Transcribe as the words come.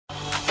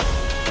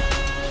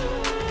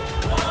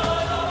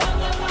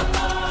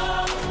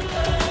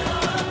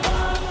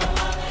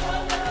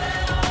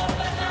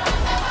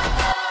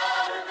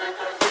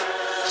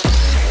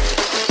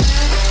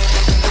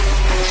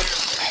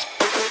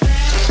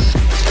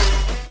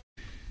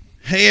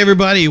Hey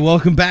everybody,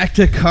 welcome back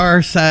to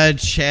Carside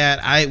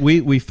Chat.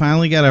 We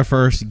finally got our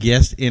first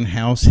guest in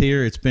house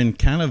here. It's been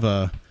kind of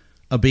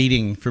a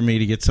beating for me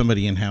to get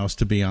somebody in house,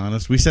 to be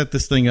honest. We set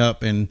this thing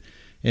up and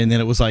then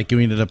it was like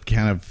we ended up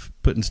kind of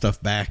putting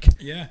stuff back.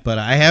 Yeah. But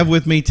I have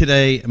with me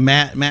today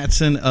Matt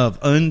Matson of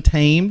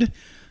Untamed.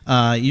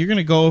 You're going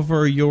to go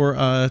over your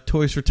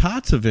Toys for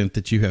Tots event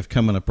that you have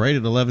coming up, right,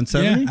 at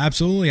 1170? Yeah,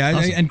 absolutely.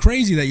 Awesome. And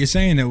crazy that you're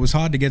saying it was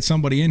hard to get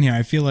somebody in here.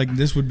 I feel like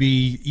this would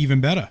be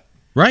even better.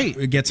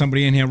 Right. Get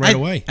somebody in here right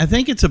away. I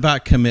think it's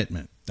about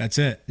commitment. That's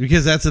it.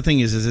 Because that's the thing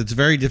is it's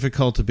very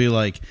difficult to be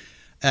like,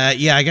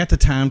 yeah, I got the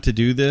time to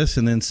do this,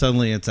 and then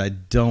suddenly it's I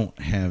don't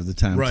have the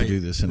time to do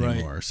this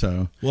anymore. Right.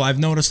 So, well, I've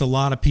noticed a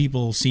lot of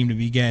people seem to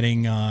be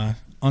getting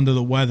under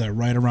the weather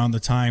right around the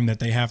time that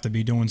they have to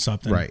be doing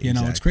something. Right. You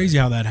know, It's crazy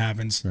how that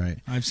happens. Right.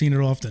 I've seen it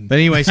often. But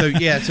anyway, so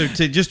yeah,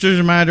 just as a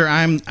reminder,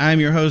 I'm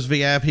your host,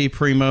 VIP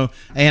Primo,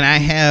 and I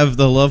have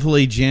the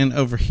lovely Jen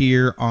over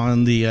here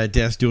on the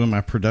desk doing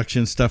my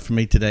production stuff for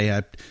me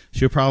today.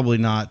 She'll probably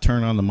not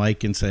turn on the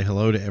mic and say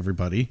hello to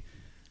everybody.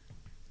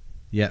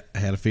 Yeah, I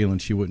had a feeling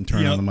she wouldn't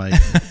turn on the mic.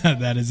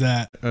 That is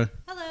that.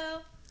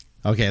 Hello.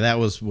 Okay, that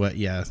was what.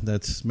 Yeah,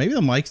 that's maybe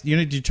the mic's.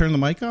 Did you turn the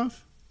mic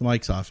off? The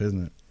mic's off,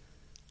 isn't it?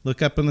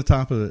 Look up on the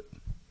top of it.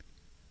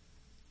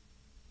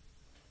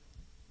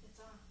 It's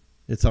on.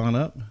 It's on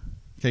up?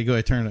 Okay, go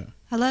ahead, turn it.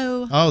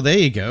 Hello. Oh, there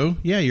you go.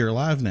 Yeah, you're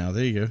live now.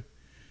 There you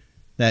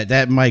go.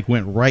 That mic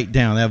went right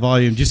down. That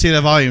volume. Did you see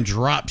that volume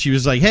drop? She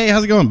was like, hey,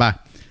 how's it going? Bye.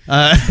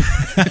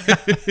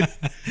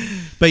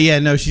 But yeah,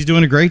 no, she's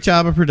doing a great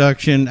job of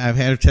production. I've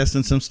had her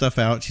testing some stuff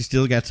out. She's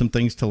still got some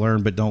things to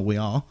learn, but don't we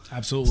all?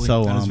 Absolutely.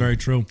 So, that is very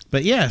true.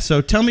 But yeah,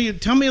 so tell me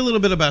a little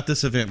bit about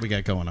this event we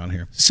got going on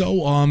here.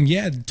 So,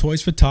 yeah,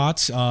 Toys for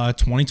Tots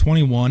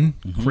 2021.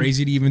 Mm-hmm.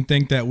 Crazy to even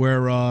think that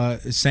we're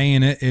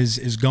saying it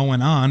is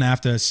going on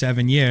after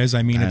 7 years.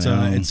 I mean,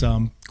 it's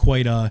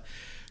quite a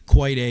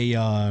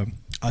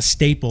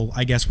staple,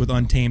 I guess, with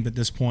Untamed at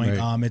this point.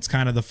 Right. It's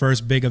kind of the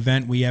first big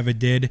event we ever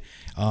did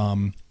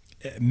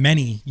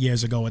many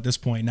years ago at this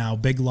point now.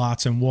 Big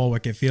Lots in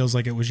Warwick. It feels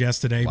like it was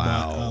yesterday, but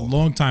a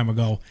long time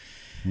ago.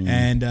 Mm.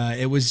 And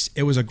it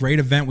was a great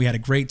event. We had a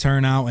great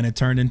turnout, and it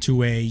turned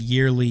into a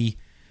yearly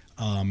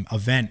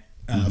event.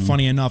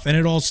 Funny enough. And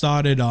it all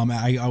started,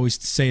 I always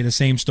say the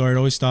same story. It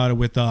always started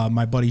with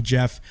my buddy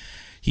Jeff.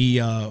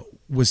 He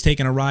was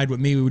taking a ride with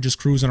me. We were just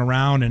cruising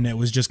around, and it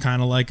was just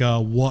kind of like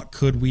what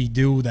could we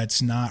do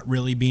that's not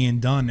really being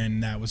done,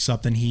 and that was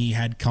something he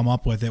had come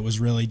up with. It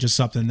was really just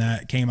something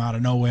that came out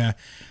of nowhere,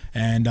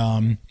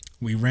 and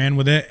we ran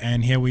with it,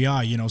 and here we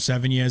are,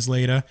 7 years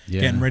later,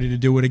 getting ready to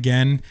do it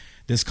again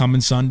this coming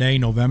Sunday,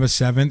 November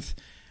 7th.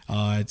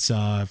 It's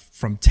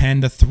from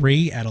 10 to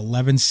 3 at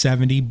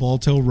 1170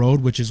 Balt Hill Road,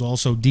 which is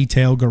also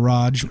Detail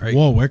Garage,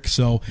 Warwick.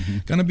 So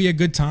going to be a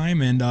good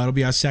time, and it'll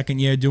be our second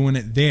year doing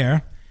it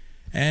there.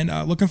 And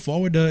looking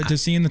forward to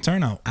seeing the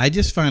turnout. I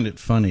just find it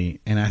funny,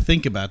 and I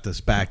think about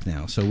this back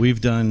now. So we've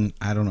done,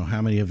 I don't know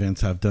how many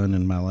events I've done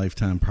in my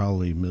lifetime,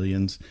 probably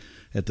millions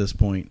at this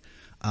point.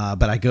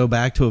 But I go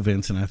back to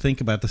events, and I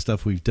think about the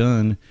stuff we've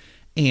done,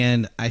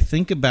 and I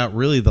think about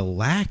really the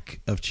lack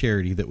of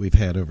charity that we've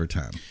had over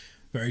time.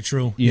 Very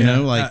true. You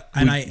know,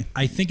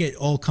 I think it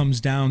all comes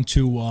down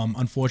to,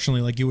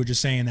 unfortunately, like you were just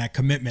saying, that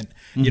commitment.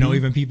 Mm-hmm.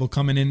 Even people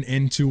coming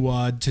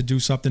into to do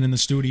something in the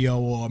studio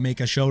or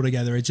make a show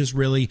together. It's just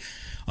really,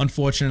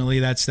 unfortunately,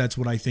 that's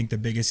what I think the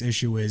biggest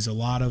issue is. A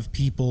lot of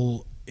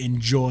people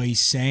enjoy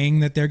saying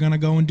that they're going to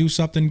go and do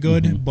something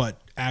good, but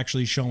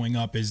actually showing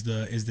up is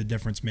the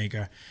difference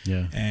maker.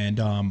 Yeah. And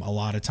a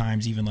lot of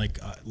times, even like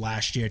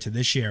last year to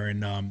this year,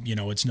 and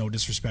it's no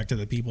disrespect to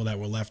the people that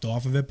were left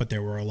off of it, but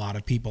there were a lot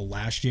of people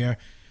last year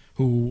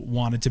who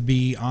wanted to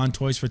be on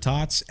Toys for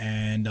Tots,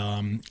 and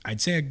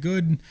I'd say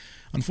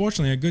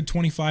unfortunately a good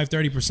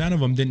 25-30% of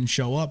them didn't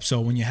show up.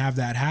 So when you have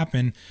that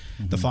happen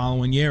the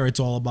following year, it's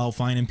all about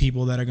finding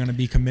people that are going to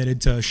be committed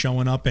to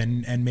showing up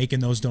and making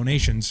those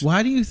donations.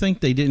 Why do you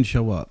think they didn't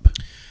show up?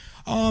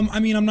 I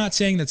mean, I'm not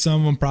saying that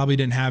some of them probably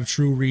didn't have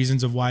true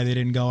reasons of why they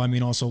didn't go. I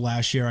mean, also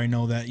last year, I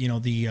know that,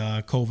 the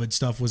COVID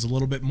stuff was a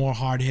little bit more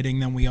hard hitting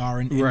than we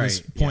are in this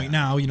point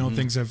now.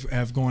 Things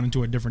have gone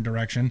into a different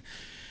direction.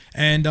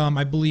 And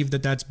I believe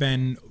that that's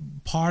been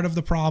part of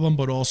the problem,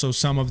 but also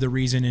some of the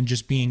reason in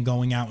just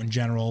going out in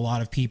general. A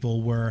lot of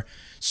people were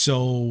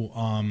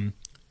so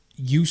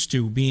used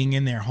to being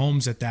in their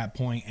homes at that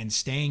point and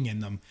staying in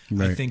them.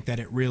 I think that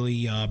it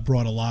really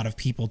brought a lot of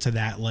people to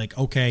that, like,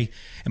 okay,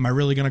 am I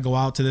really going to go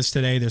out to this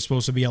today? There's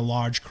supposed to be a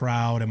large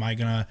crowd. Am I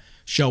going to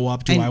show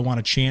up? Do I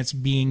want a chance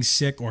being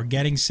sick or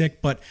getting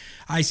sick? But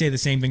I say the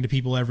same thing to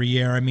people every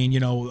year. I mean,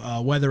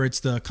 whether it's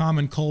the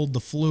common cold, the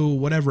flu,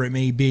 whatever it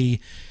may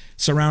be,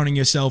 surrounding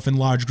yourself in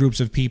large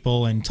groups of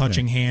people and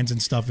touching hands and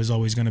stuff is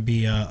always going to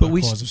be a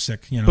cause of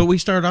sick. But we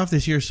started off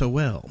this year so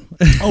well.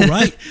 Oh,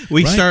 right.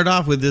 We started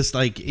off with this,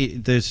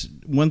 there's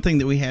one thing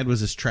that we had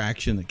was this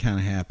traction that kind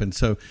of happened.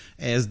 So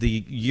as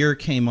the year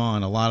came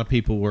on, a lot of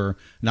people were,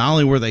 not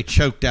only were they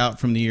choked out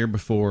from the year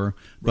before,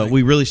 but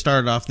we really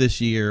started off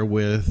this year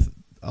with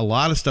a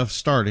lot of stuff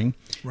starting,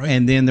 right.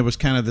 And then there was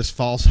kind of this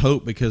false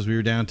hope because we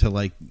were down to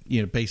like,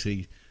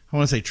 basically, I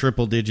want to say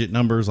triple digit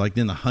numbers, like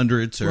in the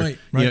hundreds, or right.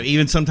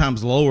 Even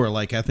sometimes lower.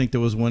 Like I think there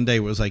was one day it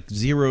was like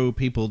 0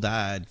 people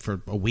died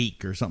for a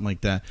week or something like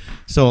that.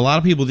 So a lot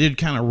of people did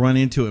kind of run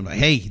into it, like,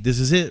 hey, this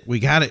is it, we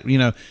got it,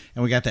 and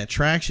we got that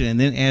traction. And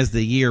then as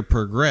the year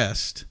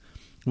progressed,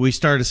 we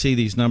started to see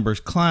these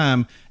numbers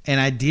climb, and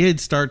I did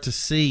start to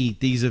see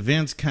these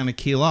events kind of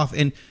keel off.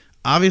 And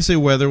obviously,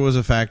 weather was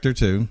a factor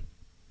too.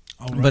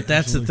 Oh, right, but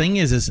that's absolutely. the thing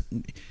is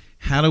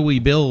how do we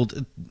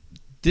build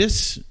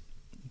this?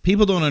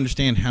 People don't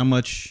understand how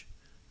much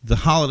the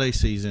holiday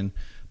season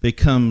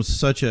becomes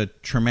such a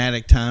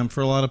traumatic time for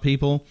a lot of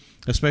people,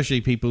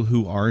 especially people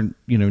who are,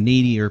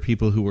 needy or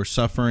people who are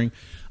suffering.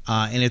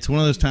 And it's one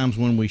of those times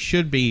when we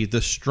should be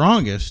the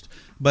strongest,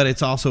 but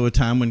it's also a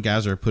time when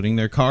guys are putting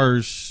their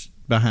cars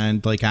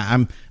behind. Like I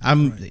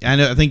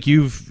know, I think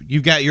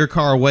you've got your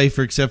car away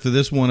except for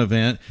this one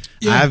event.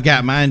 Yeah. I've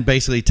got mine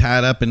basically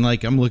tied up, and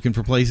like I'm looking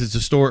for places to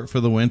store it for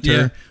the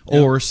winter,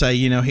 or say,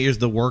 here's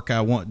the work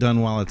I want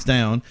done while it's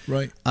down.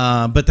 Right.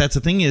 But that's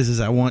the thing is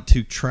I want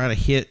to try to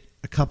hit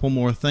a couple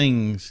more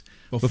things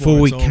before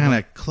we kind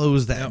of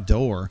close that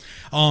door.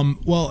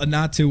 Well,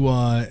 not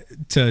to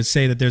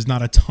say that there's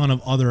not a ton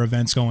of other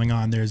events going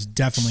on. There's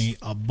definitely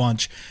a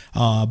bunch.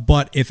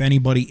 But if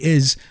anybody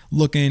is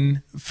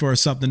looking for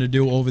something to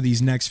do over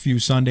these next few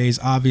Sundays,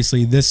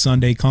 obviously this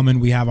Sunday coming,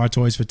 we have our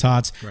Toys for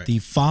Tots. Right. The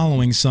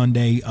following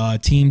Sunday,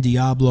 Team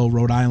Diablo,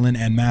 Rhode Island,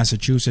 and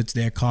Massachusetts,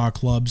 their car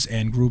clubs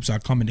and groups are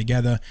coming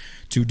together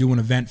to do an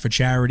event for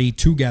charity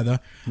together.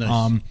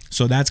 Nice.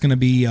 So that's going to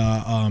be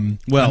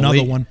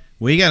another one.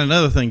 We got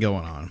another thing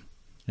going on,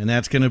 and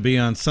that's going to be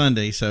on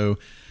Sunday. So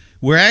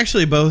we're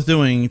actually both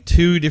doing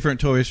 2 different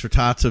Toys for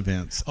Tots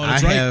events. Oh,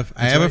 that's right.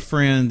 I have a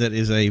friend that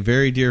is a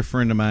very dear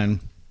friend of mine.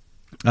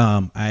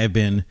 I have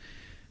been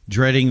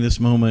dreading this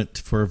moment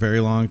for a very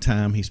long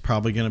time. He's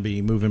probably going to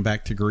be moving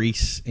back to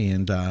Greece,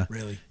 and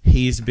really,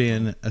 he's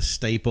been a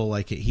staple.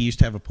 Like he used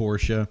to have a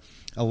Porsche.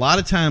 A lot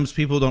of times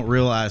people don't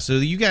realize. So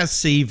you guys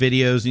see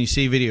videos, and you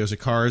see videos of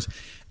cars,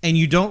 and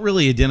you don't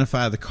really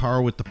identify the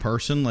car with the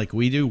person like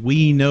we do.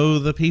 We know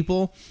the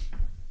people.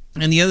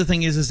 And the other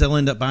thing is they'll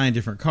end up buying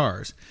different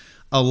cars.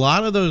 A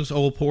lot of those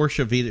old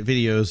Porsche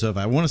videos of,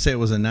 I want to say it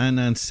was a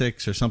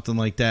 996 or something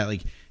like that,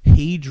 like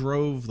he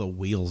drove the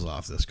wheels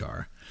off this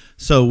car.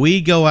 So we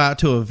go out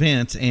to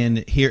events,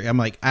 and here I'm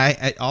like,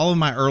 I all of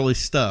my early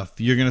stuff,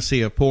 you're going to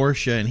see a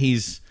Porsche, and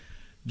he's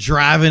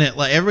driving it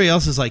like everybody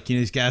else is like,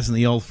 these guys in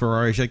the old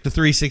Ferraris, like the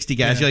 360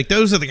 guys. You're like,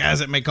 those are the guys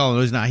that make all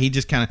those. Nah, he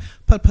just kind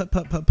of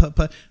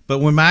put. But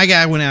when my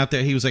guy went out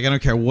there, he was like, I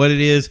don't care what it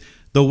is,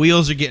 the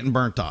wheels are getting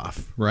burnt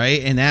off,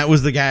 right? And that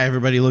was the guy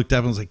everybody looked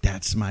up and was like,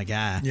 that's my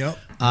guy. Yep.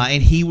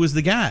 And he was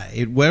the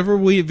guy. Whatever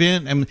we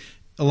event, I mean,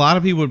 a lot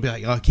of people would be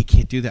like, oh, he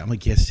can't do that. I'm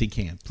like, yes, he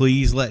can.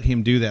 Please let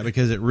him do that,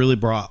 because it really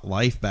brought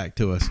life back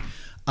to us.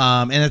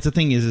 And that's the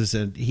thing is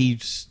that he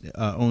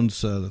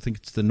owns, I think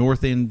it's the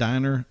North End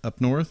Diner up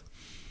north.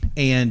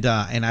 And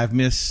I've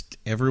missed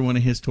every one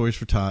of his Toys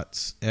for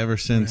Tots ever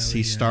since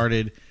he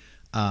started.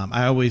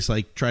 I always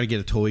like try to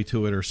get a toy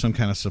to it or some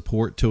kind of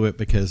support to it,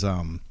 because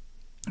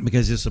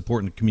his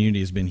support in the community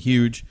has been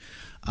huge.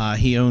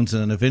 He owns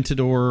an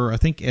Aventador, I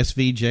think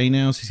SVJ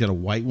now. So he's got a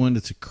white one.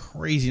 It's a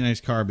crazy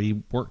nice car, but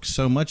he works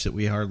so much that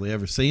we hardly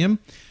ever see him.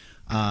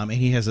 And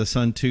he has a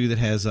son too that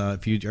has,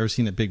 if you've ever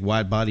seen that big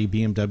wide body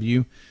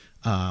BMW,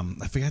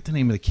 I forgot the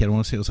name of the kid. I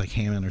want to say it was like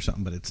Hammond or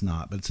something, but it's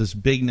not. But it's this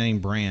big name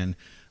brand.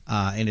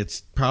 And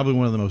it's probably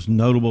one of the most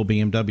notable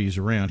BMWs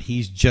around.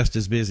 He's just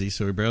as busy,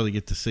 so we barely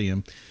get to see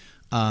him.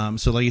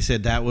 So like I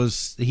said,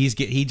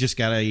 he just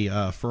got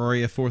a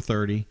Ferrari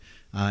F430,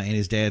 and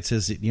his dad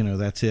says,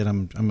 that's it.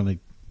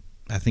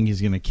 I think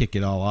he's going to kick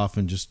it all off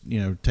and just,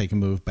 take a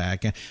move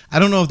back. I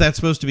don't know if that's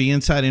supposed to be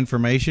inside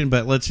information,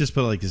 but let's just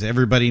put it like this.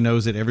 Everybody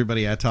knows it.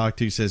 Everybody I talk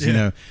to says,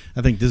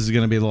 I think this is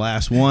going to be the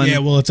last one. Yeah,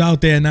 well, it's out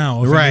there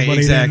now. If right,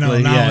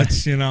 exactly. Now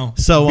it's,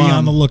 so be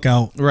on the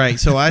lookout. Right.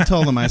 So I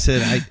told him, I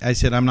said,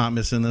 I'm not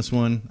missing this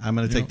one. I'm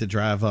going to take the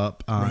drive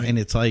up. And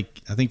it's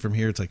like, I think from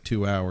here, it's like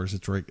 2 hours.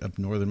 It's right up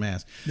northern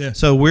Mass. Yeah.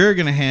 So we're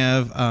going to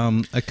have a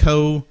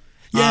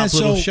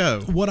little show.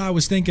 What I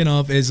was thinking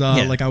of is,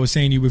 like I was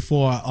saying to you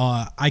before,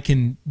 I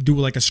can do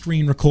like a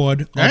screen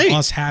record of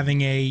us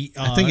having I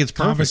think it's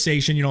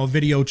conversation, a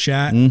video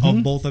chat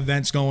of both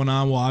events going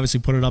on. We'll obviously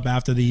put it up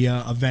after the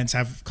events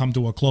have come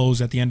to a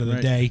close at the end of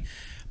the day.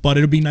 But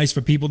it'll be nice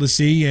for people to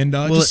see, and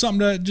just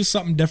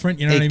something different.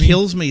 You know what I mean? It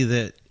kills me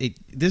that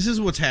this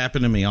is what's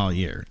happened to me all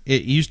year.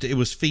 It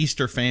was feast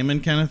or famine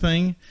kind of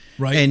thing,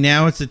 right? And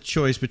now it's a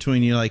choice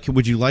between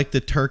would you like the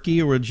turkey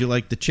or would you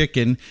like the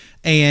chicken?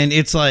 And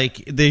it's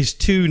like there's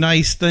 2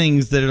 nice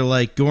things that are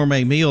like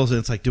gourmet meals, and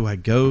it's like, do I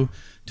go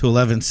to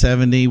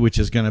 1170, which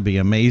is going to be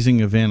an amazing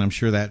event? I'm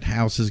sure that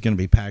house is going to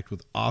be packed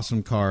with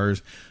awesome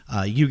cars.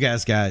 You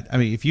guys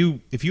if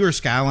you're a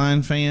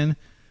Skyline fan,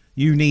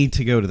 you need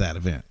to go to that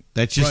event.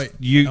 That's just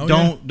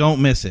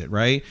don't miss it,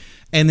 right?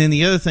 And then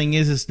the other thing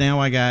is now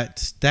I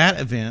got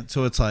that event,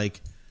 so it's like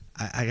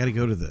I got to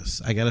go to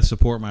this. I got to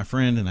support my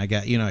friend, and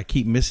I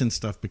keep missing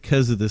stuff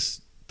because of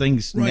this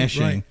things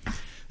meshing. Right.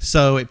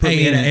 So it put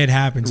me in it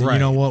happens. Right. And you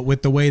know what?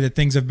 With the way that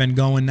things have been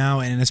going now,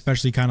 and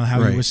especially kind of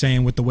how you were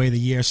saying with the way the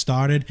year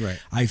started,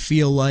 I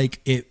feel like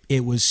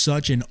it was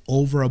such an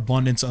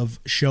overabundance of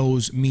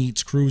shows,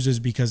 meets, cruises,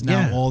 because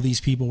now all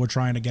these people were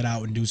trying to get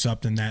out and do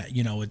something that,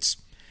 it's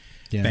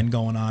been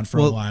going on for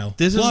a while.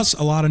 Plus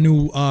a lot of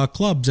new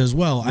clubs as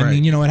well. I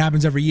mean, it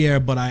happens every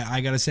year, but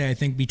I got to say, I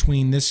think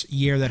between this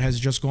year that has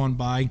just gone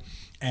by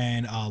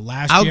and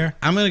last year,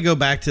 I'm going to go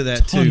back to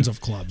that tons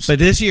of clubs. But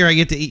this year I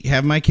get to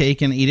have my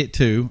cake and eat it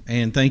too,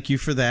 and thank you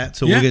for that.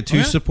 So we'll get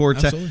two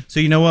supports. So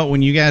you know what?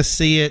 When you guys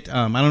see it,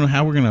 I don't know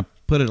how we're going to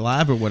put it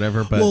live or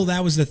whatever. But well,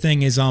 that was the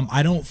thing is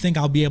I don't think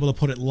I'll be able to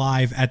put it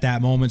live at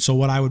that moment. So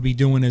what I would be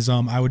doing is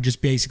I would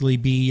just basically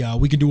be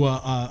we could do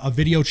a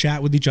video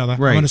chat with each other. I'm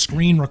going to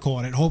screen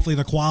record it. Hopefully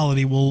the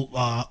quality will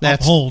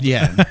uphold.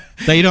 Yeah,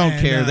 they don't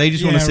care. They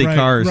just want to see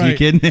cars. Right. You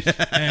kidding?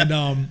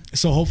 And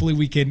so hopefully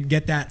we can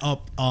get that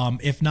up.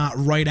 If not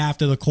right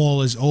after the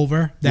call is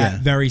over,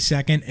 that very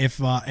second. If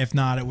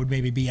not, it would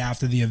maybe be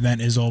after the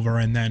event is over,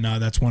 and then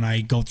that's when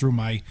I go through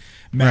my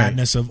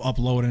madness of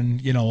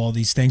uploading, all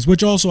these things,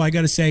 which also I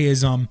got to say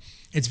is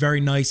it's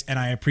very nice, and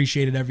I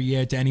appreciate it every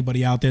year. To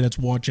anybody out there that's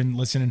watching,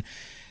 listening,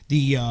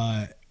 the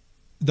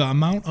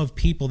amount of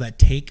people that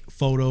take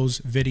photos,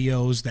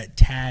 videos, that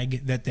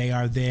tag that they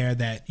are there,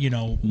 that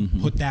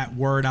put that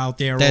word out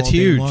there, that's all day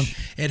huge. Long,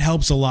 it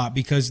helps a lot,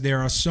 because there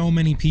are so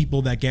many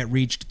people that get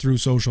reached through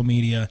social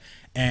media,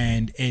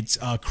 and it's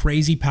a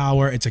crazy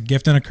power. It's a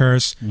gift and a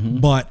curse,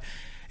 but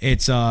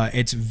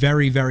it's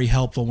very, very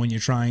helpful when you're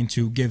trying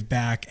to give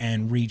back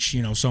and reach,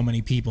 so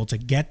many people to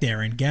get there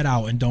and get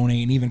out and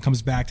donate. And even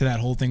comes back to that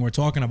whole thing we're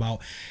talking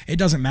about. It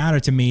doesn't matter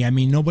to me. I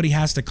mean, nobody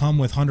has to come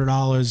with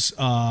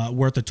 $100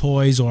 worth of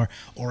toys or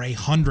a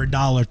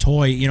 $100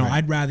 toy.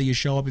 I'd rather you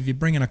show up. If you're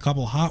bringing a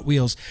couple Hot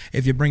Wheels,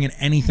 if you're bringing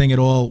anything at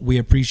all, we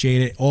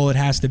appreciate it. All it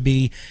has to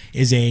be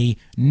is a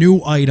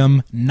new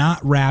item, not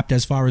wrapped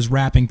as far as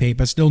wrapping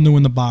paper, still new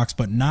in the box,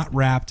 but not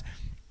wrapped.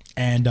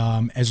 And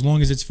as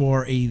long as it's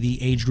for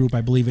the age group,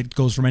 I believe it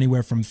goes from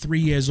anywhere from 3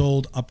 years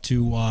old up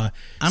to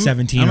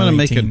 17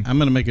 or 18. I'm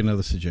going to make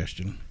another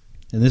suggestion.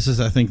 And this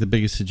is, I think, the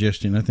biggest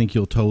suggestion. I think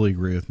you'll totally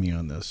agree with me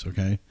on this,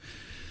 okay?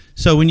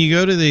 So when you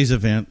go to these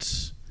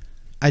events,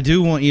 I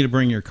do want you to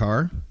bring your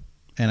car,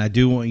 and I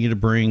do want you to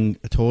bring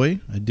a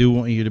toy. I do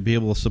want you to be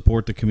able to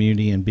support the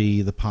community and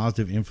be the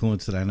positive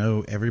influence that I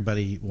know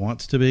everybody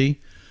wants to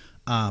be.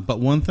 But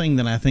one thing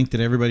that I think that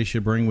everybody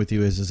should bring with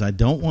you is I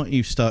don't want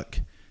you stuck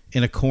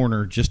in a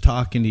corner just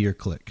talking to your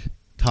clique,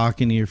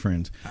 talking to your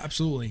friends.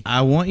 Absolutely. I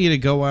want you to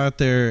go out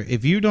there.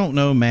 If you don't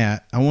know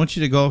Matt, I want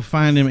you to go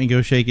find him and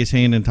go shake his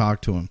hand and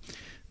talk to him.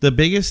 The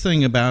biggest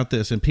thing about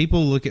this, and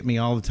people look at me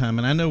all the time,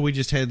 and I know we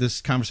just had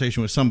this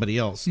conversation with somebody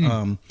else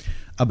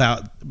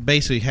about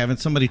basically having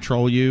somebody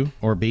troll you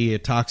or be a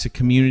toxic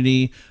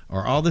community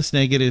or all this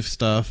negative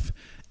stuff.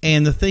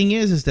 And the thing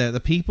is that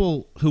the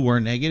people who are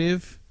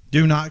negative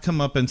do not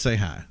come up and say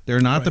hi. They're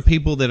not the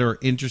people that are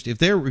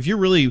interested. If you're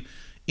really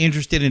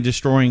interested in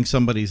destroying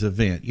somebody's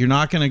event, you're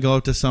not going to go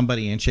up to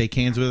somebody and shake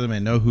hands with them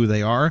and know who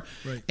they are.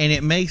 And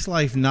it makes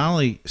life not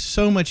only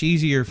so much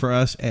easier for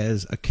us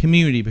as a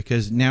community,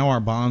 because now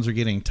our bonds are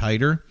getting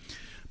tighter,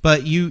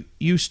 but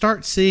you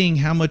start seeing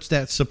how much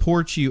that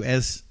supports you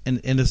as an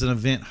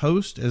event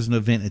host, as an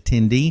event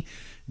attendee.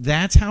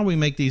 That's how we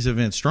make these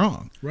events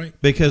strong,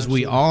 because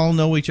we all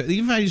know each other.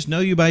 Even if I just know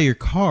you by your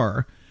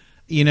car,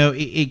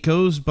 it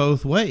goes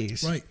both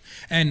ways. Right.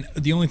 And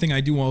the only thing I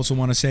do also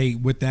want to say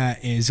with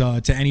that is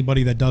to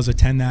anybody that does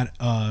attend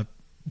that,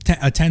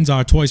 attends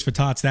our Toys for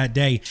Tots that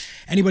day,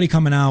 anybody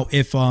coming out,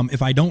 if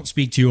I don't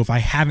speak to you, if I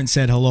haven't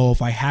said hello,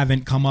 if I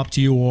haven't come up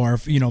to you, or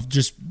if,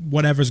 just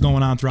whatever's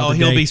going on throughout the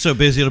day. He'll be so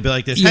busy, it'll be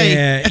like this.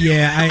 Yeah,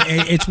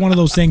 it's one of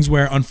those things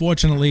where,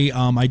 unfortunately,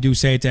 I do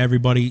say it to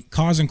everybody,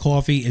 Cars and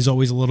Coffee is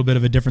always a little bit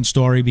of a different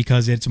story,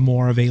 because it's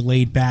more of a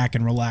laid back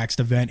and relaxed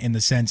event, in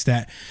the sense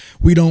that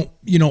we don't,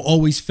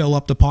 always fill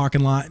up the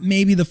parking lot.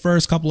 Maybe the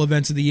first couple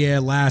events of the year,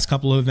 last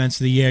couple of events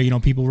of the year,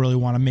 people really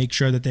want to make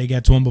sure that they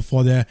get to them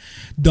before they're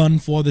done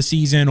for the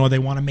season, or they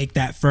want to make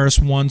that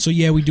first one. So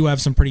yeah, we do have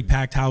some pretty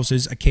packed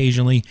houses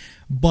occasionally,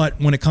 but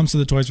when it comes to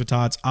the Toys for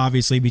Tots,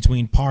 obviously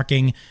between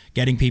parking,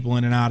 getting people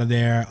in and out of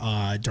there,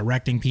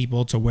 directing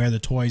people to where the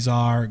toys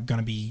are going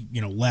to be,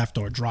 left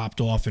or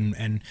dropped off,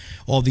 and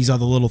all these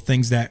other little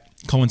things that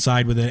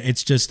coincide with it.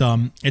 It's just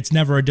it's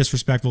never a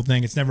disrespectful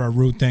thing. It's never a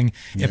rude thing.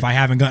 If I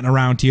haven't gotten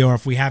around to you, or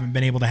if we haven't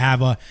been able to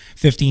have a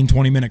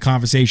 15-20 minute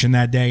conversation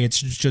that day, it's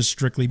just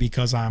strictly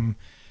because I'm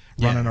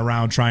running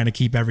around trying to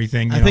keep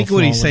everything. I think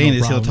what he's saying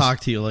is he'll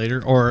talk to you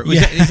later, or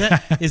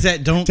is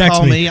that don't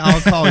call me,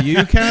 I'll call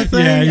you kind of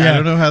thing? I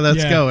don't know how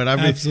that's going.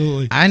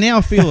 Absolutely. I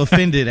now feel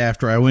offended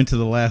after I went to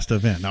the last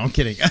event. No, I'm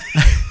kidding.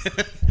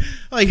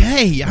 Like,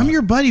 hey, I'm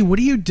your buddy. What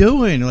are you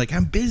doing? Like,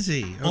 I'm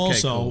busy. Okay,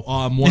 also,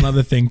 cool. One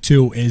other thing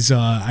too is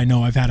I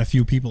know I've had a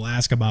few people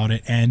ask about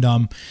it, and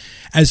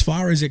as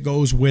far as it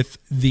goes with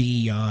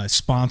the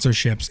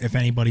sponsorships, if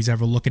anybody's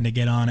ever looking to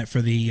get on it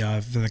for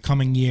the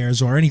coming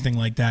years or anything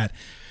like that,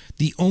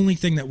 the only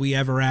thing that we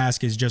ever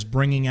ask is just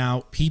bringing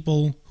out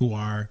people who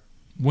are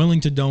willing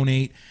to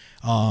donate.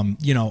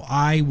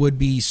 I would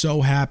be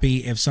so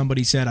happy if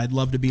somebody said, I'd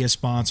love to be a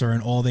sponsor,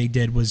 and all they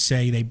did was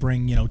say they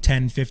bring,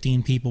 10,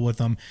 15 people with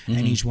them,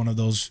 and each one of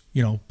those,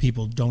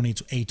 people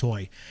donates a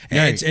toy.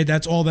 And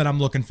that's all that I'm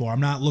looking for. I'm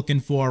not looking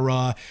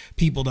for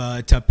people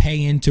to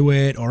pay into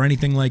it or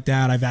anything like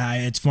that.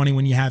 It's funny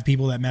when you have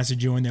people that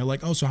message you and they're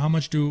like, oh, so how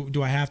much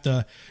do I have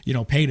to,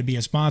 pay to be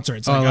a sponsor?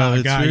 It's like,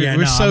 oh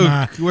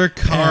God, we're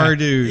car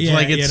dudes. Yeah,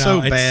 like, it's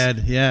so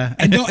bad. Yeah.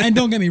 and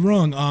don't get me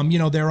wrong.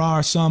 There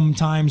are some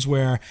times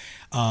where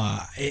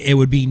it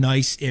would be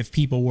nice if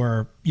people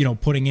were,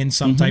 putting in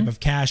some type of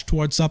cash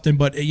towards something.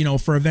 But,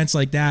 for events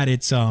like that,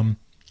 it's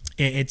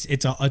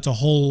a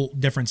whole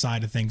different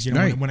side of things.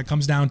 When it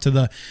comes down to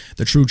the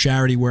true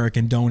charity work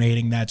and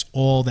donating, that's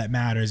all that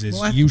matters is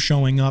you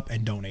showing up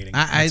and donating.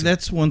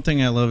 That's one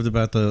thing I loved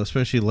about the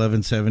especially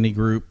 1170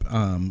 group.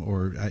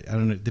 Or I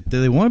don't know,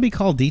 do they want to be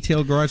called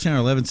Detail Garage now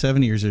or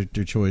 1170, or is it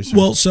their choice?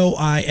 Well, so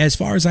as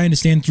far as I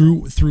understand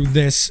through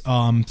this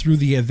through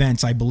the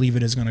events, I believe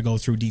it is going to go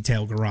through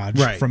Detail Garage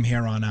from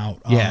here on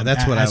out. Yeah,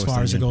 that's what I was as far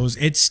thinking. as it goes.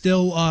 It's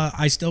still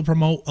I still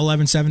promote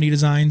 1170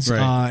 Designs,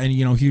 and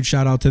huge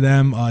shout out to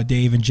them.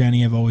 Dave and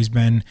Jenny have always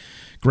been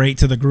great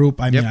to the group.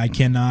 I mean, I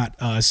cannot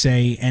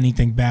say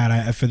anything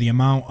bad for the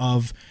amount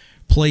of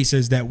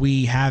places that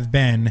we have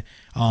been,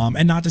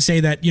 and not to say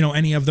that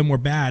any of them were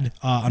bad.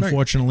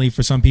 Unfortunately,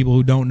 for some people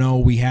who don't know,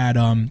 we had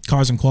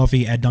Cars and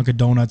Coffee at Dunkin'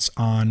 Donuts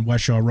on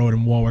West Shore Road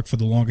in Warwick for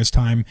the longest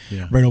time,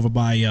 right over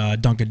by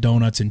Dunkin'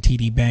 Donuts and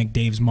TD Bank,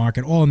 Dave's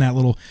Market, all in that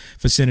little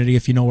vicinity,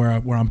 if you know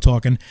where I'm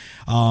talking.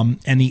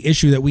 And the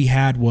issue that we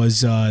had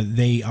was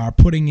they are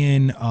putting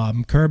in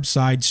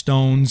curbside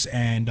stones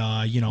and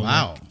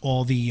like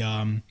all the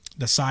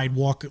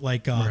sidewalk,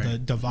 like the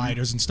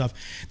dividers and stuff.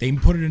 They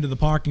put it into the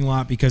parking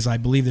lot because I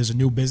believe there's a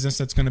new business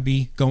that's going to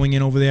be going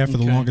in over there. For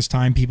the longest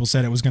time, people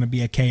said it was going to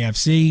be a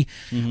KFC.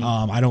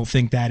 I don't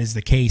think that is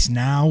the case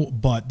now,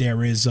 but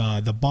there is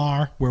the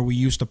bar where we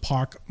used to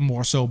park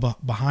more so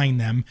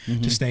behind them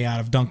to stay out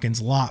of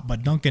Dunkin's lot,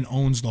 but Dunkin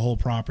owns the whole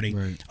property.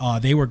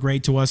 They were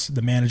great to us.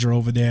 The manager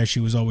over there, she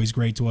was always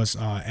great to us,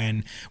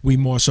 and we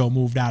more so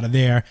moved out of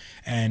there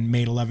and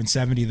made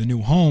 1170 the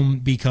new home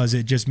because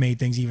it just made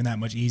things even that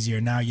much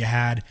easier. Now you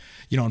had,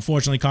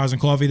 unfortunately, Cars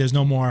and Coffee, there's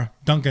no more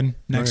Dunkin'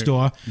 next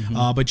door,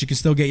 but you can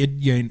still get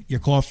your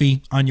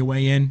coffee on your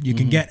way in. You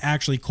can get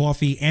actually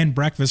coffee and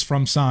breakfast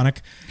from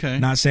Sonic.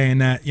 Not saying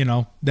that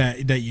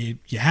that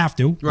you have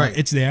to, but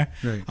it's there.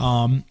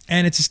 And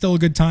it's still a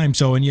good time.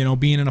 So, and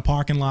being in a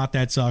parking lot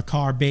that's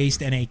car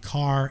based and a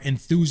car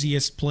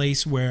enthusiast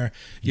place where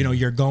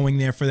you're going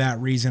there for that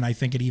reason, I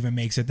think it even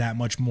makes it that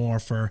much more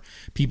for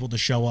people to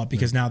show up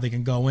because now they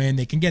can go in,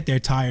 they can get their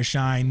tire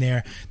shine,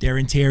 their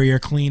interior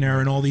cleaner,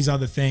 and all these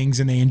other things,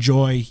 and they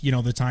enjoy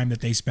the time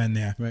that they spend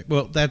there.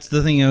 Well, that's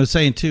the thing I was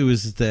saying too,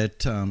 is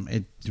that I'm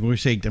gonna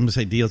say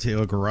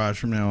DLTO Garage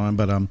from now on,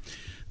 but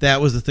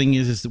that was the thing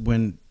is that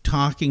when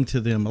talking to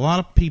them, a lot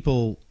of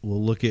people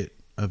will look at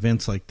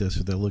events like this,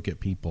 or they'll look at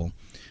people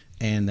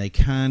and they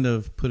kind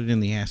of put it in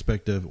the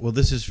aspect of, well,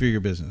 this is for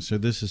your business or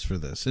this is for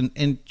this,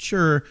 and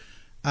sure,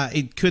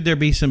 could there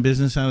be some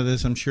business out of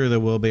this? I'm sure there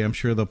will be. I'm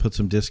sure they'll put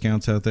some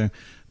discounts out there.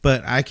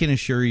 But I can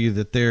assure you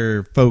that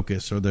their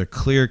focus or their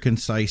clear,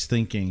 concise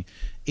thinking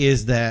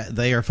is that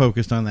they are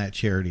focused on that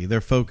charity.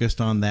 They're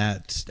focused on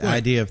that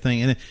idea of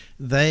thing. And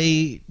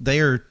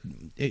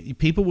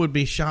people would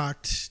be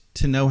shocked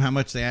to know how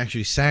much they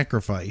actually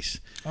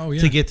sacrifice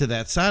to get to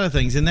that side of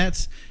things. And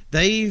that's,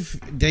 they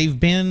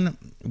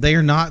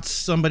are not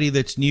somebody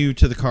that's new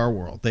to the car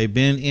world. They've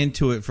been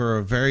into it for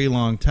a very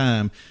long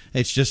time.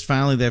 It's just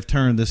finally they've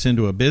turned this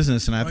into a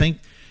business. And I think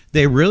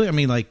they really,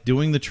 like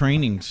doing the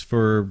trainings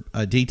for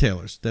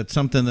detailers. That's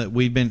something that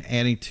we've been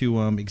adding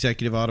to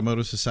Executive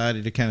Automotive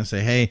Society to kind of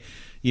say, hey,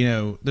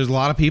 there's a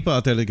lot of people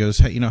out there that goes,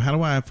 hey, how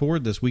do I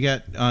afford this? We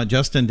got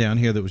Justin down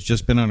here that was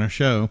just been on our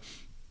show.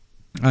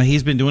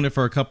 He's been doing it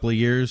for a couple of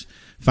years.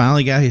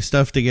 Finally got his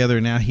stuff together.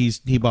 Now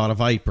he bought a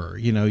Viper.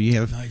 You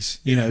have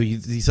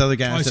these other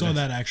guys. I saw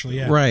that actually.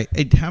 Yeah. Right.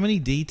 How many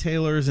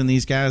detailers and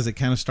these guys that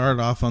kind of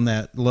started off on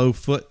that low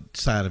foot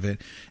side of it?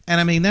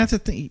 And that's a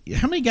thing.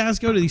 How many guys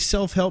go to these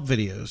self-help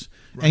videos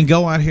and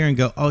go out here and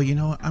go, oh, you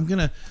know what? I'm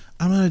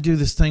gonna do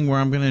this thing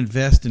where I'm gonna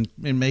invest and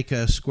make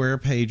a Square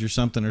page or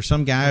something, or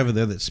some guy over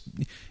there that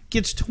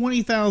gets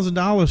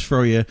 $20,000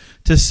 for you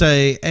to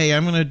say, hey,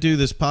 I'm gonna do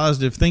this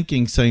positive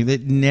thinking thing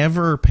that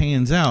never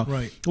pans out.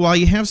 Right. While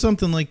you have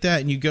something like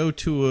that and you go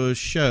to a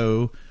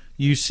show,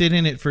 you sit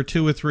in it for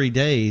 2 or 3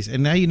 days,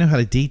 and now you know how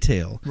to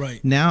detail.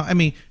 Right. Now, I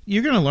mean,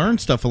 you're going to learn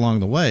stuff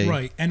along the way.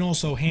 Right. And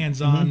also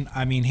hands-on.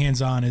 I mean,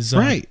 hands-on is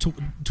Right.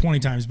 20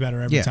 times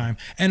better every Yeah. time.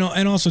 And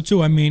also,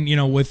 too, I mean, you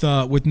know, with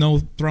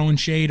no throwing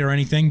shade or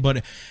anything,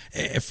 but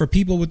for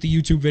people with the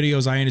YouTube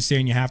videos, I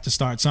understand you have to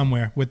start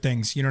somewhere with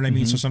things. You know what I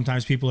mean? So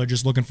sometimes people are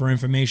just looking for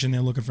information.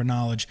 They're looking for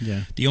knowledge.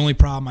 Yeah. The only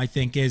problem, I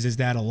think, is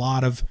that a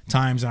lot of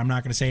times, I'm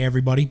not going to say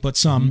everybody, but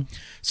some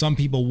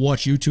people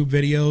watch YouTube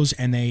videos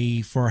and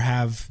they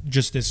have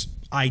just this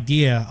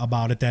idea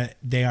about it that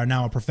they are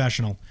now a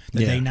professional,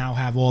 that they now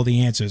have all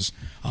the answers.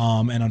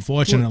 And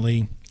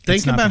unfortunately, Think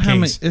it's not about the how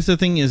many. case. It's the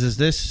thing is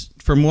this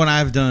from what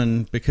I've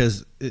done,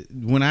 because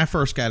when I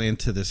first got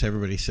into this,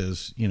 everybody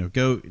says, you know,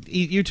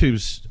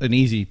 YouTube's an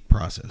easy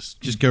process.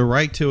 Just go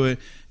right to it,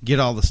 get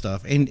all the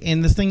stuff.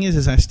 And the thing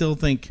is I still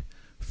think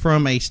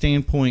from a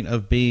standpoint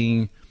of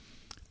being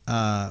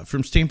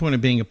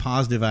a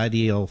positive,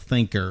 ideal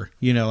thinker,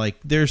 you know, like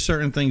there's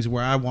certain things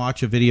where I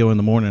watch a video in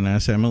the morning and I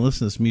say, I'm going to listen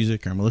to this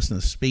music or I'm going to listen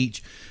to this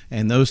speech,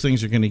 and those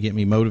things are going to get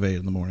me motivated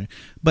in the morning.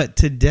 But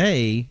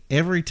today,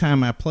 every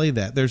time I play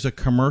that, there's a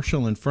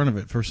commercial in front of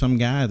it for some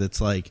guy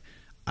that's like,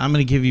 I'm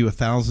going to give you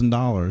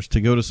 $1,000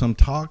 to go to some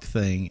talk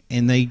thing,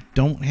 and they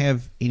don't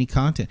have any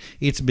content.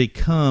 It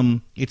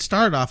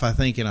started off, I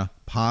think, in a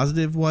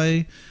positive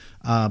way,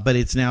 but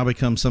it's now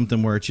become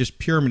something where it's just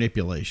pure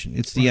manipulation.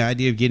 It's the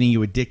idea of getting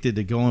you addicted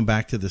to going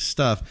back to this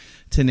stuff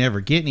to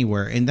never get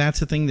anywhere. And that's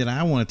the thing that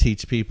I want to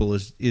teach people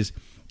is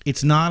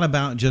it's not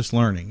about just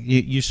learning.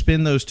 You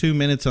spend those 2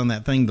 minutes on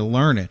that thing to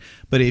learn it.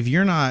 But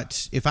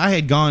if I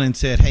had gone and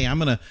said, hey, I'm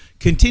going to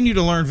continue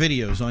to learn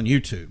videos on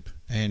YouTube,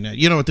 and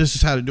you know what, this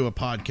is how to do a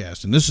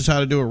podcast, and this is how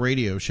to do a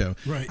radio show.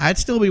 Right. I'd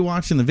still be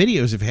watching the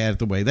videos if I had it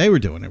the way they were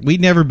doing it.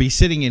 We'd never be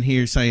sitting in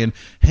here saying,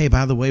 hey,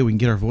 by the way, we can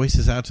get our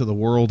voices out to the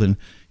world and,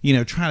 you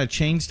know, try to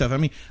change stuff. I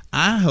mean,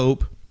 I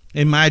hope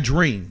in my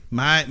dream,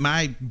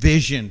 my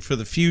vision for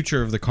the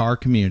future of the car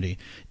community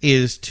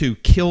is to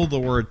kill the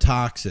word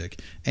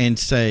toxic and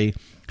say,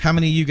 how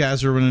many of you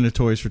guys are running to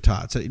Toys for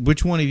Tots?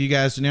 Which one of you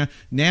guys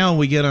now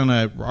we get on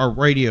our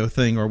radio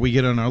thing, or we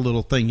get on our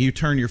little thing. You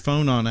turn your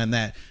phone on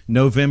that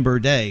November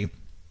day,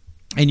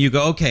 and you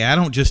go, okay, I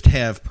don't just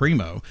have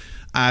Primo.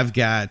 I've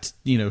got,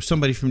 you know,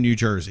 somebody from New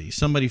Jersey,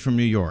 somebody from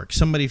New York,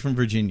 somebody from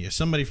Virginia,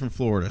 somebody from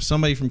Florida,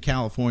 somebody from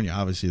California.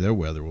 Obviously, their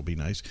weather will be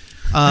nice.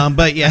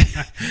 But yeah,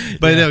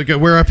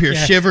 we're up here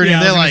shivering,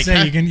 and they're like,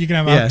 say, you can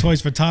have our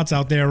Toys for Tots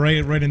out there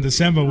right in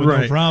December with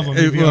no problem.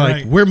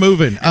 We're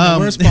moving. And the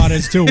worst part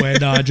is too,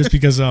 and just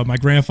because my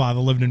grandfather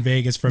lived in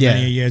Vegas for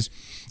many years.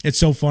 It's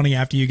so funny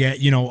after you get,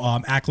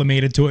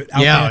 acclimated to it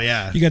out there.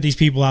 Yeah. You got these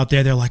people out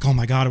there, they're like, oh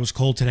my God, it was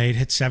cold today. It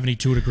hit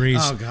 72 degrees.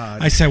 Oh,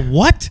 God. I said,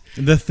 what?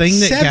 The thing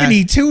that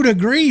 72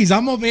 degrees.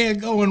 I'm over here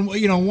going,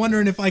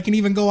 wondering if I can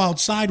even go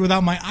outside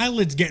without my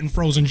eyelids getting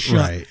frozen shut.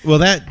 Right. Well,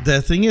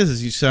 the thing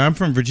is you said I'm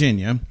from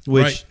Virginia,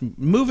 which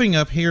moving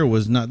up here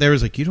was not, there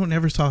was like, you don't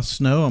ever saw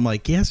snow? I'm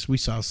like, yes, we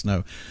saw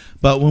snow.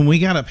 But when we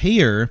got up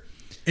here,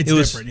 it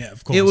was different, yeah,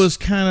 of course. It was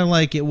kind of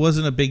like it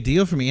wasn't a big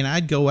deal for me, and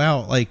I'd go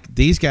out like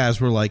these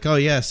guys were like, "Oh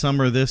yeah,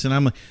 summer this," and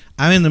I'm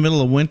in the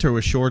middle of winter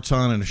with shorts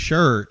on and a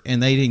shirt,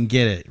 and they didn't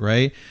get it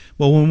right.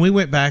 Well, when we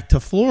went back to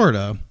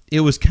Florida, it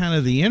was kind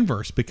of the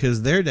inverse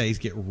because their days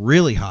get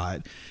really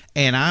hot,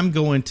 and I'm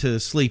going to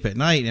sleep at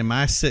night, and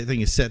my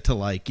thing is set to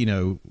like,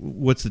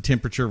 what's the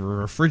temperature of a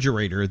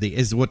refrigerator?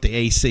 Is what the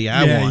AC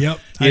I want.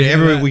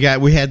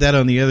 Yep. We had that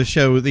on the other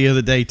show the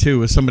other day too,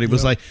 where somebody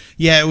was like,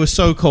 yeah, it was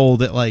so cold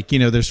that like,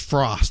 there's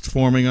frost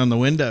forming on the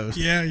windows.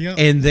 Yeah, yeah.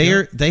 And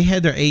they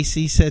had their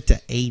AC set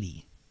to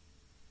 80.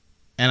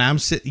 And I'm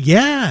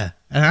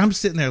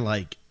sitting there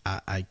like,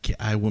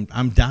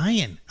 I'm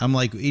dying. I'm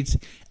like, it's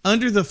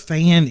under the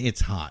fan,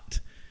 it's hot.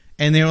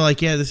 And they were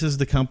like, yeah, this is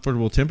the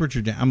comfortable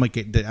temperature. I'm like,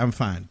 I'm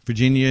fine.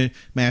 Virginia,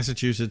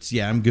 Massachusetts,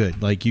 yeah, I'm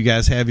good. Like, you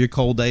guys have your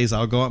cold days.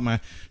 I'll go up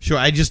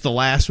the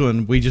last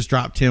one, we just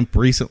dropped temp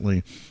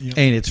recently. Yep.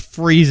 And it's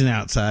freezing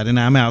outside. And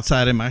I'm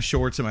outside in my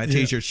shorts and my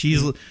t-shirt.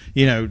 She's,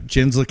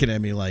 Jen's looking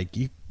at me like,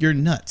 you're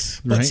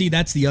nuts. Right? But see,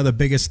 that's the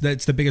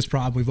biggest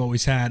problem we've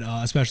always had,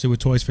 especially with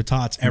Toys for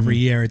Tots. Every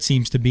year, it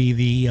seems to be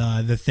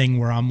the thing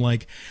where I'm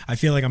like, I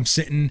feel like I'm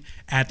sitting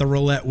at the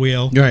roulette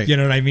wheel. Right. You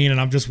know what I mean?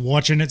 And I'm just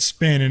watching it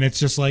spin, and it's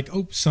just like,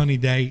 oh, sunny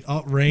day,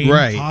 rain,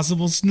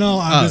 possible snow.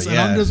 I'm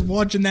just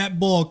watching that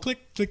ball click,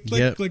 click,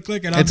 click, click,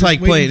 click, and I'm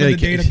just waiting for the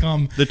day to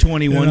come. The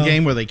 21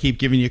 game where they keep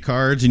giving you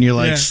cards, and you're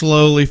like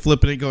slowly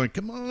flipping it, going,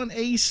 "Come on,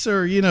 ace,"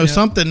 or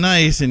something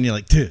nice, and you're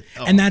like, "Dude."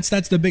 Oh. And that's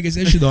the biggest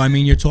issue, though. I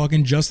mean, you're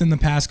talking just in the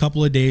past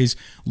couple of days.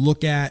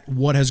 Look at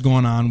what has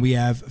gone on. We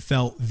have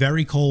felt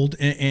very cold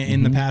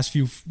in the past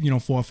few, 4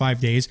 or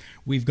 5 days.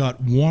 We've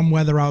got warm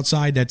weather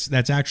outside.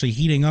 That's actually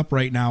heating up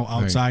right now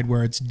outside,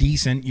 where it's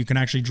decent. You can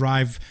actually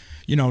drive.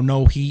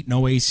 No heat,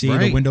 no AC. Right.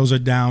 The windows are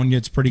down.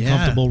 It's pretty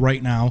comfortable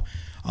right now.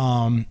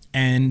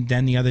 And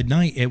then the other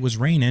night it was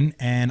raining,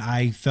 and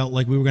I felt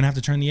like we were gonna have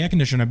to turn the air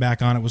conditioner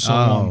back on. It was so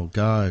warm. Oh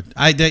God!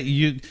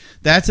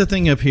 That's the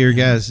thing up here,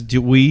 guys.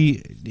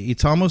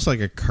 It's almost like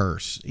a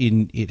curse.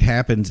 It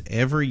happens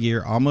every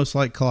year, almost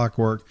like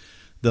clockwork.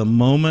 The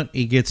moment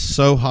it gets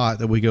so hot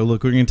that we go,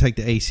 look, we're going to take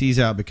the ACs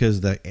out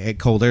because the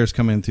cold air is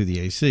coming in through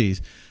the ACs.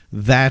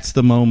 That's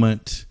the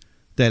moment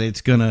that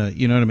it's going to,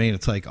 you know what I mean?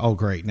 It's like, oh,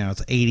 great. Now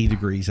it's 80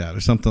 degrees out or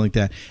something like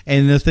that.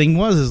 And the thing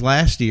is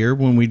last year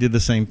when we did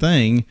the same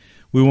thing,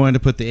 we wanted to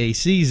put the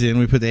ACs in.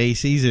 We put the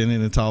ACs in,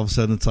 and it's all of a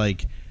sudden it's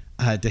like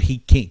the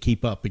heat can't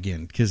keep up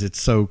again because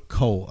it's so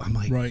cold. I'm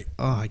like, right.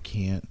 Oh, I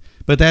can't.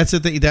 But that's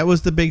the thing. That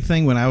was the big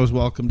thing when I was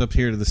welcomed up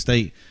here to the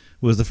state.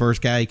 Was the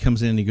first guy, he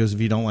comes in and he goes,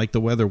 if you don't like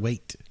the weather,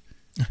 wait.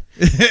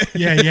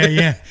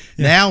 Yeah.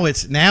 Now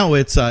it's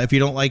if you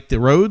don't like the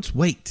roads,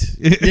 wait.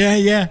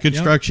 Yeah.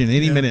 Construction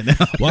any minute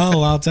now.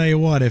 Well, I'll tell you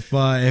what, if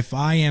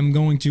I am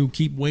going to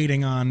keep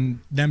waiting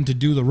on them to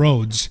do the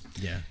roads,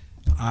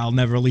 I'll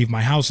never leave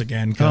my house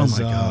again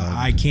because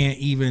I can't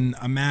even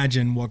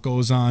imagine what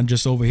goes on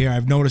just over here.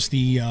 I've noticed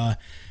the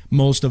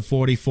most of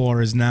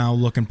 44 is now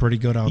looking pretty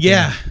good out there.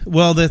 Yeah,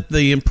 well,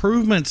 the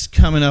improvements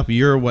coming up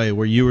your way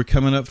where you were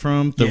coming up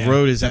from, the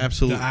road is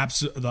absolutely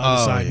the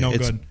other side, no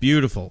it's good. It's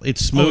beautiful. It's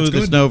smooth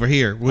as over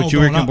here, where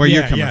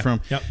you're coming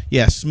from. Yep.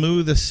 Yeah,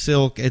 smooth as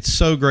silk. It's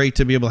so great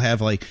to be able to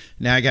have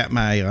now I got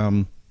my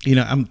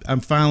I'm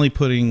finally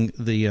putting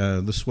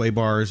the sway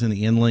bars and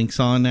the end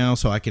links on now,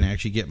 so I can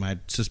actually get my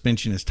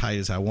suspension as tight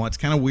as I want. It's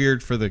kind of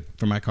weird for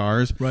my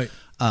cars, right?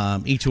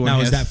 Each one now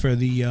has is that for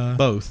the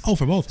both? Oh,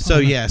 for both.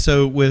 So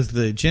so with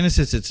the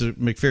Genesis, it's a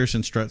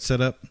McPherson strut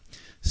setup.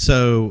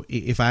 So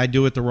if I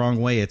do it the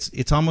wrong way,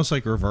 it's almost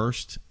like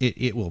reversed.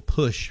 It will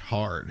push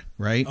hard,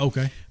 right?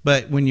 Okay.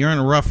 But when you're on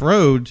a rough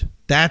road,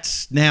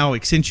 that's now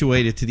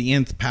accentuated to the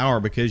nth power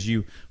because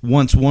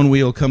once one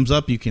wheel comes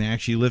up, you can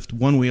actually lift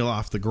one wheel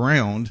off the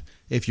ground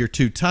if you're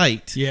too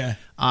tight. Yeah.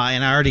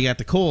 And I already got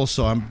the coil,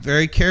 so I'm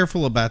very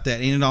careful about that.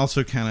 And it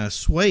also kind of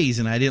sways,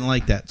 and I didn't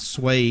like that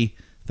sway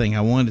thing.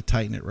 I wanted to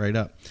tighten it right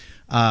up.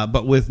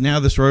 But with now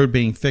this road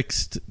being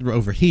fixed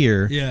over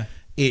here,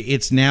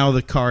 it's now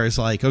the car is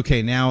like,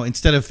 okay, now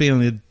instead of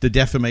feeling the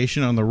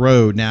deformation on the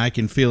road, now I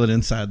can feel it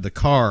inside the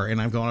car, and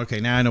I'm going,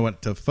 okay, now I know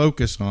what to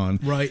focus on.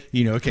 Right.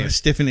 Okay,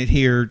 stiffen it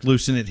here,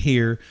 loosen it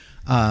here.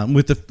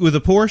 With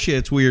the Porsche,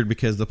 it's weird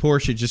because the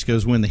Porsche just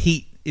goes when the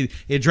heat.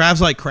 It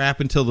drives like crap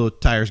until the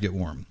tires get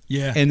warm.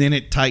 Yeah. And then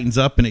it tightens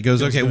up and it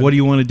goes, okay, good. What do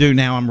you want to do?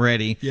 Now I'm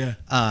ready. Yeah.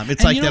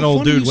 It's like that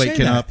old dude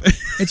waking up.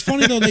 It's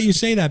funny, though, that you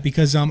say that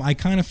because I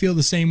kind of feel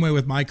the same way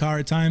with my car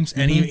at times.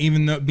 And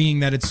even though, being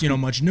that it's,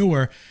 much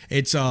newer,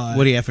 it's...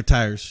 what do you have for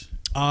tires?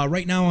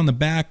 Right now on the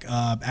back,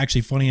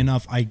 actually, funny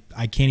enough, I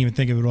can't even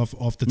think of it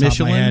off the top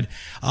Michelin? of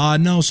my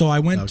head. No, so I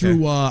went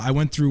through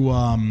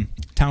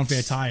Town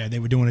Fair Tire. They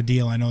were doing a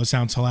deal. I know it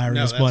sounds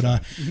hilarious,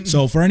 but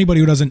so for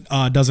anybody who doesn't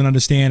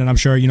understand, and I'm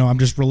sure I'm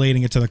just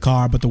relating it to the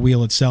car, but the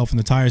wheel itself and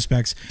the tire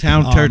specs.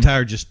 Town Fair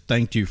Tire just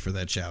thanked you for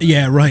that shout.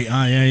 Yeah, right.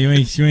 Yeah, you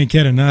ain't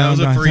kidding. That was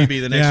a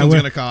freebie. The next one's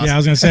gonna cost. Yeah, I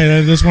was gonna say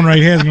that this one right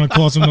here is gonna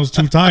cost them those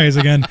two tires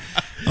again.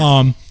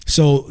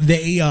 So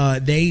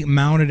they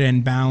mounted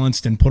and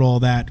balanced and put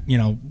all that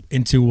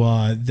into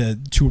the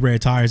two rear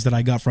tires that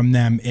I got from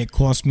them. It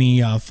cost me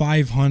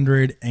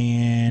 $500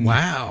 and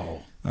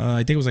wow. I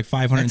think it was like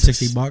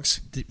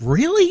 $560.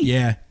 Really?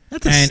 Yeah.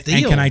 That's a steal.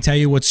 And can I tell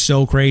you what's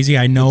so crazy?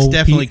 I know it's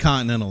definitely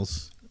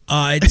Continentals.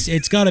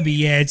 It's got to be.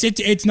 Yeah,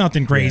 it's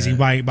nothing crazy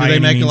by Do they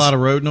make means. A lot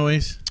of road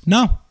noise?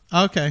 No.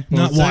 Okay.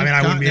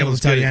 I wouldn't be able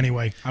to tell you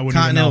anyway. I wouldn't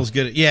Continental's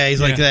good. Yeah,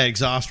 he's like that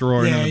exhaust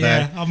roaring in the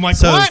back. I'm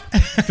like, what?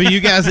 For you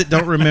guys that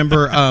don't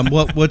remember,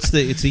 what's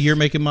it's a year,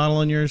 make, and model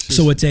on yours?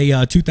 So it's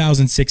a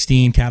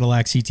 2016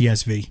 Cadillac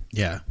CTS-V.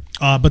 Yeah.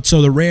 But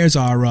so the rares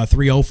are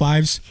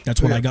 305s.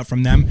 That's what I got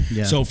from them.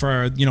 Yeah. So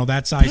for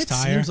that size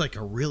tire, seems like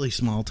a really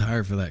small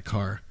tire for that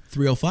car.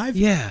 305?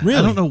 Yeah, really.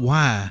 I don't know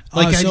why.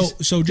 I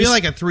feel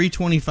like a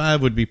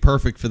 325 would be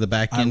perfect for the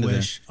back end of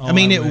it. I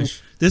mean,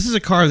 this is a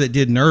car that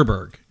did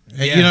Nürburgring.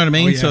 Yeah. You know what I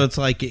mean? Oh, yeah. So it's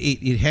like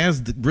it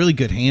has really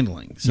good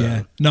handling. So.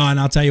 Yeah. No, and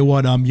I'll tell you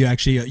what.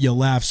 You'll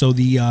laugh. So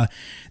the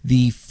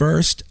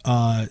first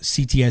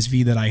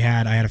CTS-V that I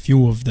had a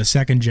few of the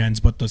second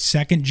gens, but the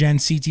second gen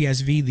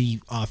CTS-V,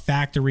 the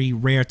factory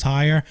rear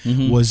tire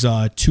was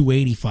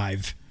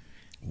 285.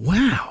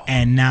 Wow.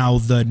 And now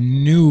the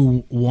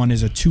new one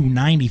is a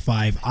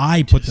 295.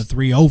 I put the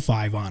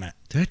 305 on it.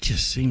 That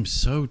just seems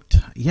so...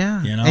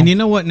 yeah. And you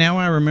know what? Now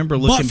I remember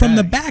looking But from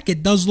the back,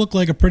 it does look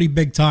like a pretty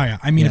big tire.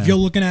 I mean, if you're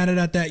looking at it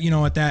at that,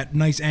 at that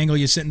nice angle,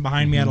 you're sitting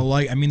behind me at a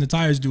light. I mean, the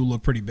tires do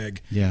look pretty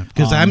big. Yeah.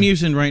 Because I'm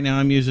using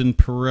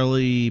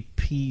Pirelli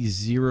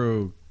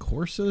P0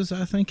 Corsas,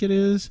 I think it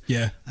is.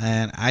 Yeah.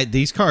 And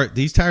these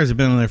tires have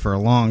been on there for a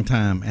long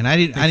time. And I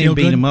didn't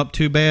beat them up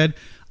too bad.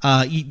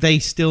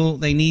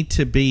 They need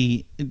to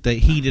be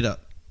heated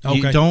up. Okay.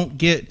 You don't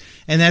get,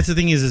 and that's the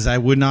thing is I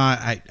would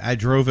not. I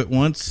drove it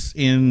once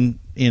in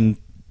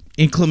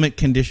inclement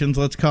conditions,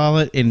 let's call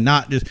it, and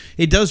not just.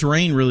 It does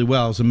rain really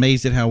well. I was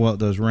amazed at how well it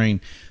does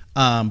rain.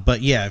 But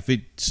yeah, if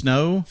it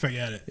snow,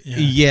 forget it.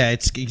 Yeah,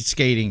 it's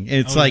skating.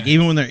 It's like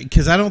even when they're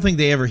because I don't think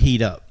they ever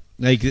heat up.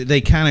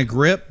 They kind of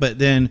grip, but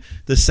then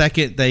the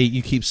second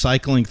you keep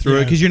cycling through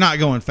it because you're not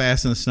going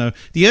fast in the snow.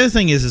 The other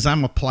thing is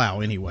I'm a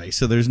plow anyway,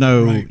 so there's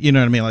no, you know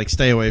what I mean, like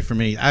stay away from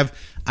me. I'm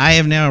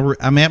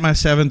at my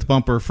 7th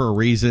bumper for a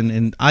reason,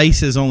 and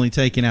ice has only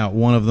taken out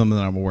one of them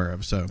that I'm aware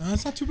of. So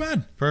that's not too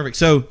bad. Perfect.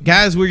 So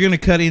guys, we're going to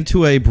cut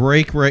into a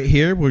break right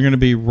here. We're going to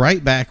be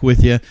right back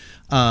with you.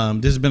 This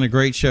has been a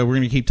great show. We're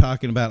going to keep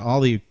talking about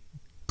all the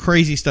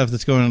crazy stuff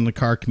that's going on in the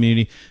car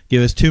community.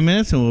 Give us 2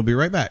 minutes, and we'll be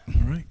right back. All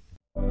right.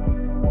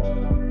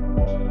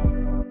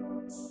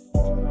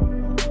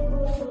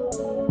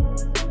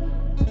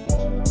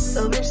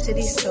 Silver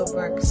City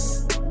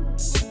Soapworks.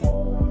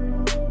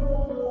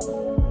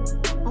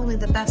 Only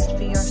the best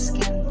for your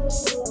skin.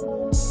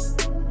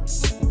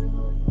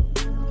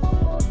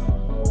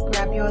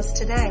 Grab yours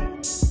today.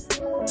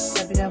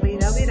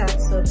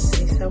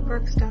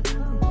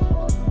 www.silvercitysoapworks.com.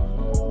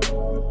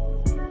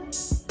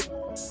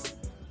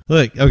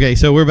 Look, okay,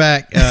 so we're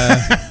back.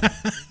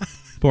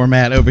 Poor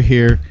Matt over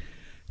here.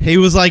 He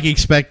was like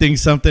expecting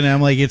something.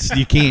 I'm like,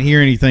 you can't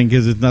hear anything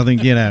because it's nothing.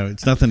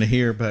 It's nothing to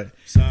hear. But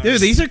dude,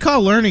 these are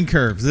called learning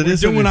curves. We're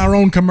doing our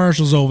own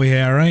commercials over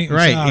here, right?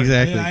 Right,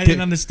 exactly. I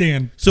didn't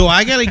understand. So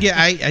I gotta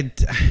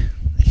get.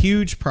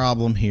 Huge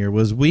problem here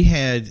was we've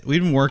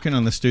been working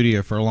on the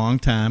studio for a long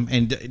time,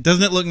 and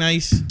doesn't it look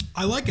nice?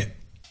 I like it.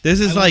 This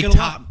is like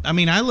top. I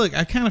mean,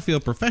 I kind of feel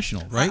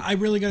professional, right? I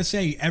really got to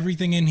say,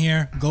 everything in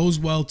here goes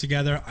well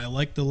together. I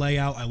like the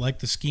layout. I like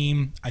the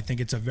scheme. I think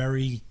it's a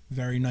very,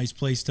 very nice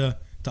place to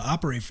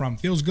operate from.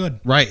 Feels good.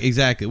 Right,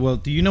 exactly. Well,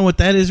 do you know what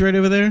that is right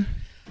over there?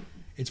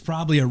 It's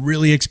probably a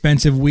really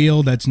expensive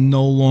wheel that's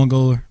no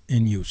longer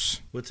in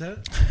use. What's that?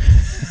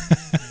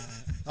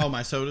 Oh,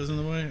 my soda's in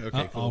the way?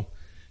 Okay, cool.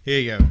 Here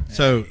you go.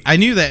 So I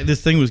knew that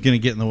this thing was going to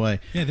get in the way.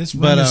 Yeah, this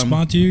one is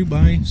sponsored to you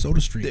by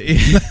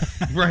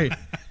SodaStream. Right.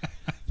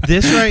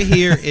 This right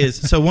here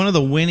is one of the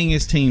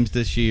winningest teams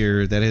this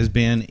year that has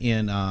been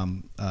in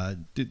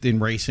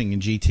racing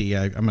and GT.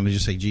 I'm going to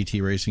just say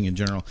GT racing in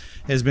general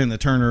has been the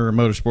Turner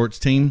Motorsports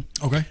team.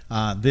 Okay.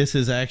 This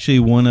is actually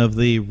one of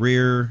the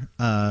rear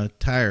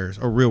tires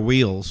or rear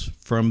wheels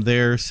from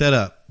their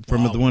setup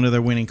from one of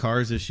their winning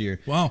cars this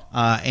year. Wow.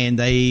 And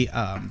they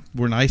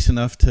were nice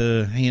enough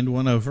to hand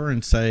one over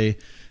and say,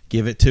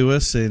 give it to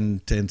us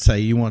and say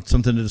you want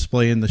something to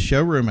display in the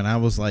showroom. And I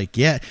was like,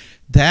 yeah,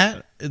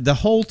 the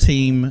whole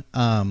team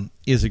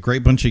is a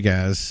great bunch of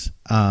guys.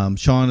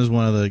 Sean is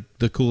one of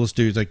the coolest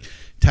dudes. Like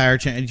tire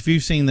change. If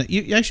you've seen that,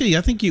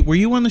 I think were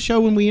you on the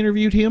show when we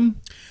interviewed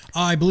him?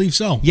 I believe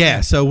so.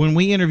 Yeah. So when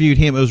we interviewed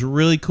him, it was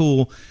really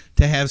cool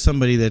to have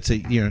somebody that's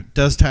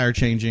does tire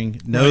changing,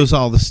 knows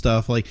all the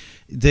stuff. Like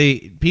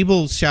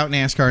people shout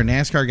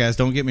NASCAR guys,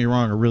 don't get me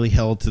wrong, are really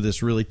held to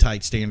this really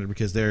tight standard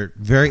because they're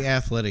very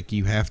athletic.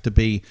 You have to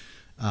be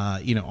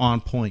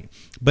on point.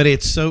 But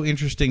it's so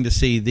interesting to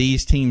see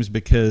these teams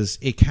because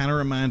it kind of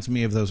reminds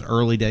me of those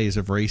early days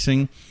of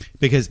racing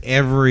because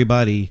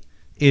everybody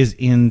is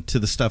into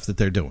the stuff that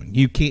they're doing.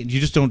 You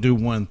just don't do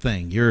one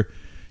thing. You're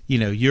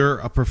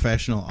a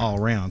professional all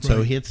around.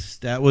 So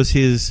that was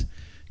his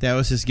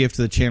gift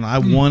to the channel. I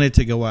wanted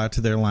to go out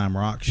to their Lime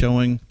Rock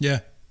showing. Yeah.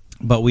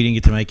 But we didn't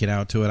get to make it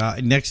out to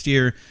it. Next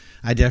year,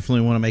 I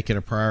definitely want to make it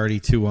a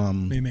priority to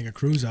maybe make a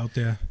cruise out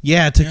there.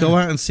 Yeah, to go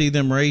out and see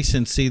them race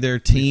and see their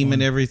team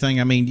and everything.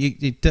 I mean,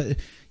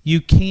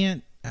 you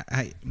can't.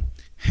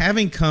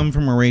 Having come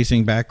from a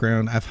racing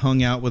background, I've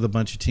hung out with a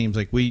bunch of teams.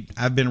 Like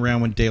I've been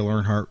around when Dale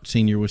Earnhardt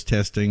Sr. was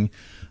testing.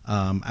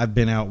 I've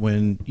been out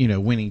when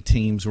winning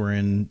teams were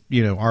in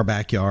our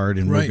backyard,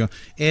 and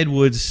Ed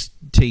Wood's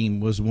team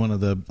was one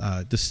of the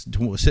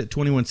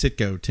 21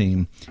 Citgo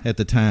team at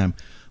the time.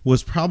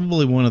 Was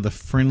probably one of the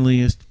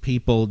friendliest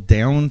people,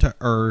 down to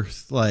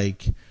earth,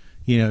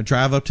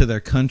 drive up to their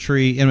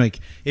country. And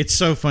it's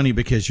so funny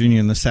because you're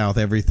in the South,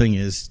 everything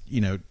is,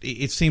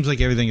 it seems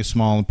like everything is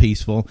small and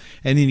peaceful.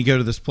 And then you go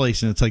to this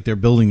place and it's like they're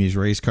building these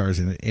race cars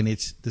and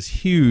it's this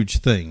huge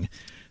thing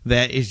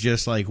that is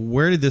just like,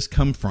 where did this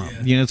come from?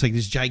 Yeah. It's like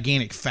this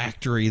gigantic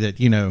factory that,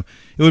 it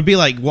would be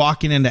like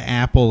walking into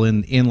Apple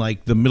in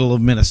like the middle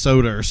of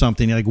Minnesota or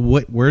something. You're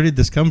like, where did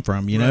this come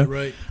from?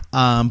 Right.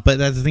 But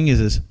that's the thing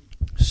is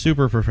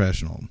super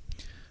professional,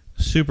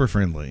 super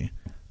friendly,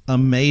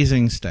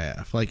 amazing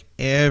staff. Like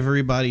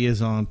everybody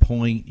is on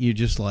point. You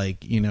just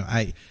if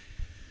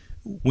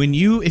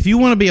you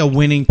want to be a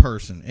winning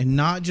person and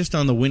not just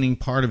on the winning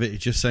part of it,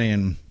 it's just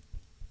saying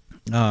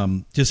I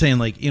want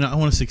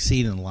to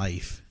succeed in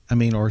life.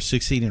 Or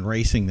succeed in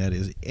racing. That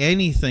is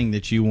anything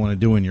that you want to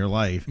do in your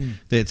life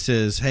that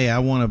says, hey, I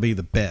want to be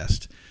the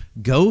best.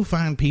 Go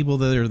find people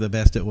that are the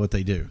best at what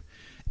they do.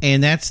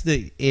 And that's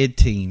the Ed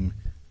team.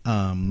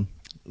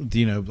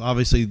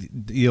 Obviously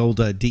the old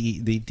the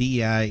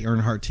DEI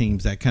Earnhardt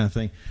teams, that kind of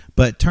thing.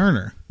 But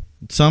Turner,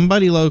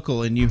 somebody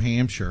local in New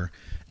Hampshire,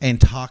 and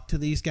talk to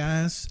these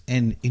guys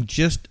and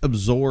just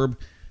absorb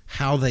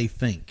how they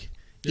think.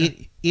 Yeah.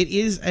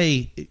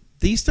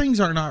 these things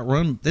are not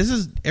run. This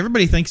is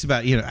everybody thinks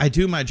about. I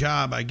do my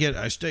job.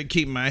 I stay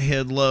keep my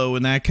head low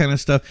and that kind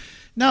of stuff.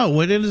 No,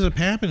 what ends up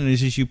happening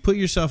is you put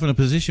yourself in a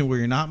position where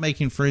you're not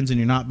making friends and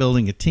you're not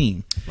building a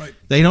team. Right.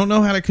 They don't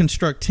know how to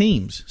construct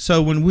teams.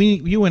 So when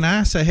you and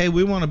I say, hey,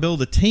 we want to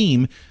build a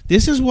team,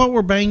 this is what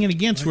we're banging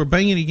against. Right. We're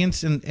banging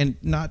against and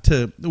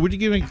we're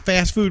giving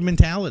fast food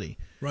mentality.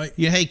 Right.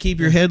 Hey, keep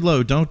your head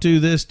low. Don't do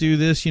this,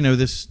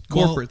 this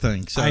corporate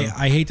thing. So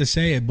I hate to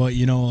say it, but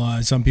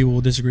some people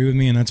will disagree with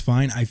me, and that's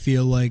fine. I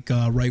feel like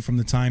right from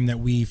the time that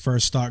we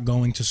first start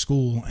going to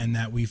school and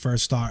that we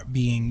first start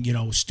being,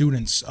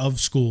 students of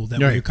school,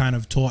 that we're kind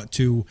of taught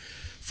to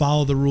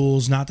follow the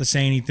rules, not to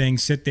say anything,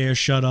 sit there,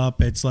 shut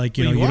up. It's like,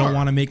 you don't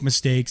want to make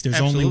mistakes.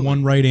 There's only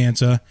one right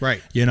answer.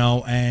 Right.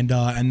 And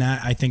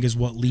that I think is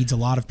what leads a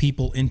lot of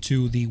people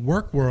into the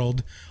work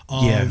world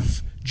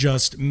of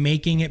just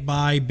making it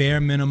by bare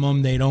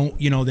minimum. They don't,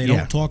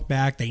 don't talk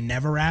back. They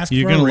never ask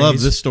You're for a raise. You're going to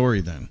love this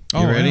story then.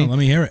 You ready? Let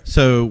me hear it.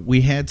 So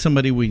we had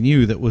somebody we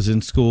knew that was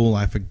in school.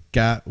 I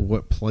forgot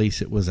what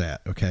place it was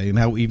at. Okay.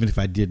 Now, even if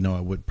I did know,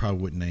 I probably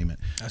wouldn't name it.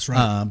 That's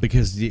right.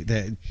 Because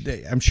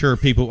I'm sure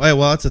people, well,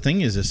 that's the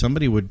thing is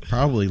somebody would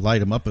probably light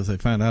them up if they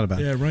found out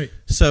about it. Yeah, right.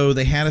 So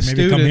they had a Maybe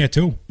student. Come here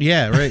too.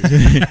 Yeah, right.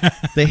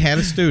 They had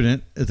a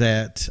student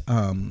that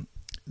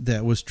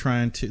was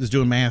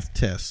doing math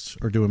tests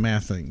or doing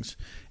math things.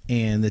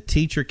 And the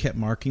teacher kept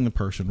marking the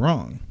person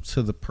wrong.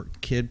 So the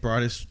kid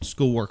brought his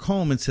schoolwork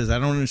home and says, I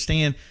don't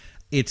understand.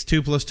 It's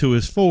 2 + 2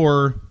 is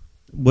 4.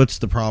 What's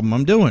the problem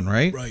I'm doing,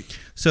 right? Right.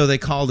 So they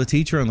called the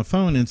teacher on the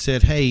phone and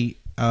said, hey,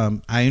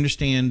 I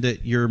understand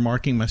that you're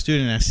marking my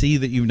student. I see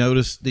that you've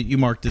noticed that you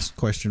marked this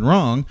question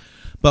wrong.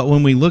 But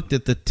when we looked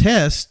at the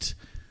test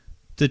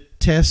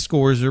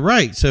scores are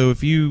right. So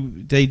if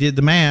they did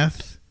the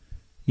math,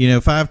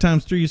 5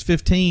 times 3 is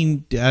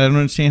 15. I don't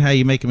understand how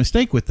you make a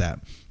mistake with that.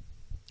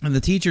 And the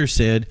teacher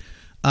said,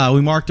 we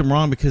marked them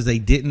wrong because they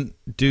didn't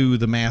do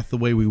the math the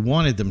way we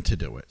wanted them to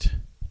do it.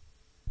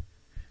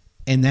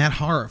 And that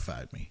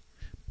horrified me.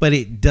 But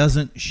it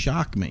doesn't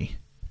shock me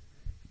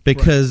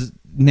because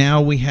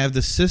now we have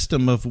the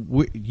system of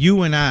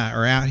you and I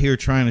are out here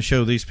trying to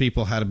show these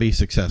people how to be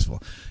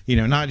successful.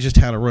 Not just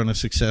how to run a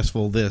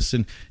successful this.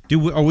 And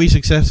are we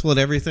successful at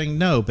everything?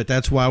 No, but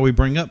that's why we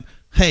bring up,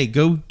 hey,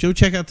 go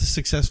check out the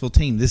successful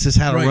team. This is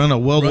how to run a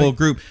well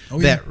group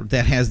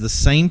that has the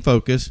same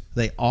focus.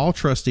 They all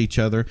trust each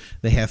other.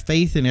 They have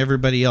faith in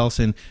everybody else.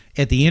 And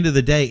at the end of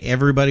the day,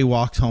 everybody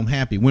walks home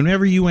happy.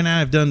 Whenever you and I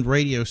have done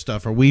radio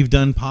stuff or we've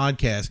done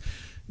podcasts,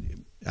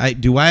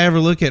 do I ever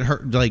look at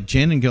her like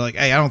Jen and go like,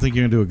 hey, I don't think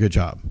you're going to do a good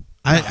job.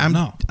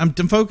 I'm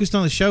focused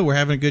on the show. We're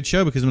having a good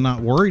show because I'm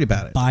not worried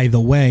about it. By the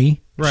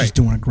way, she's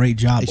doing a great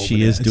job.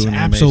 She is doing an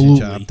amazing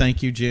job.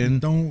 Thank you, Jen.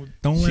 Don't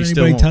let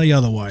anybody tell you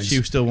otherwise.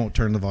 She still won't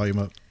turn the volume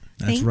up.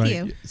 That's Thank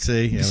right. you.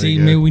 See,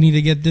 maybe we need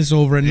to get this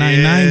over at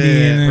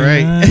 990.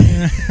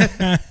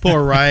 Right.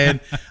 Poor Ryan.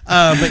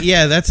 But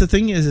yeah, that's the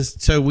thing is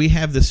so we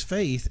have this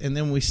faith, and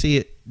then we see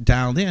it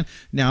dialed in.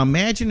 Now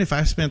imagine if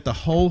I spent the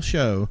whole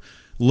show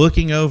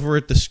looking over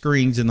at the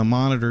screens and the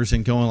monitors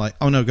and going like,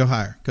 oh no, go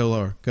higher, go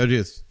lower, go do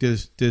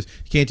this. You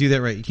can't do that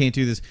right. You can't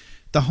do this.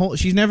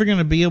 She's never going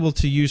to be able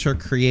to use her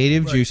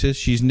creative juices.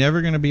 She's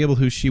never going to be able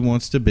who she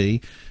wants to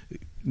be.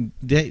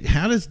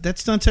 That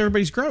stunts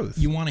everybody's growth.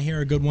 You want to hear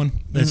a good one?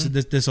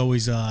 This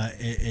always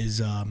is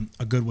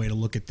a good way to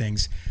look at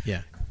things.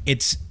 Yeah.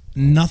 It's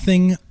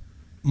nothing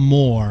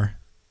more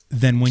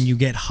than when you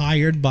get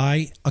hired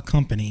by a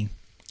company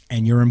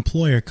and your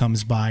employer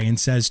comes by and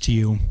says to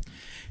you,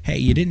 hey,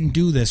 you didn't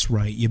do this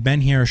right. You've been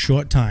here a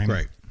short time,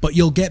 right, but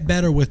you'll get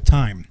better with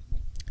time.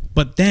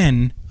 But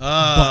then,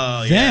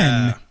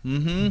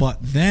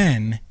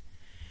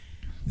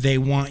 they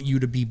want you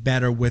to be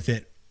better with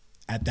it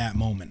at that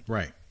moment.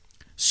 Right.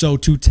 So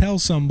to tell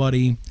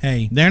somebody,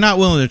 hey, they're not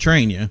willing to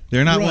train you.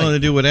 They're not willing to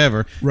do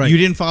whatever. Right. You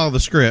didn't follow the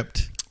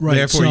script. Right.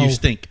 Therefore, you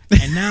stink.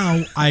 And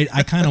now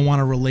I kind of want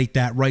to relate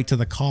that right to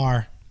the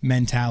car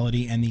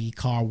mentality and the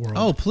car world.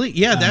 Oh, please.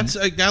 Yeah,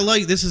 I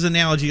like this is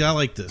analogy. I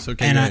like this.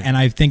 Okay. And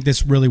I think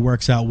this really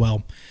works out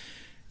well.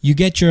 You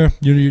get your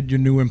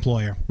new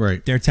employer.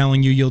 Right. They're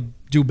telling you you'll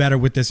do better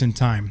with this in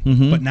time,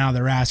 but now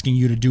they're asking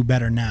you to do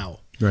better now.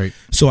 Right.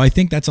 So I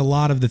think that's a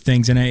lot of the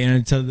things,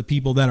 and to the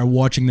people that are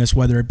watching this,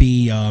 whether it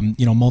be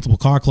multiple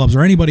car clubs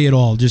or anybody at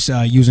all, just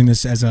using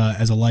this as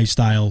a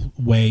lifestyle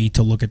way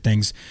to look at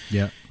things.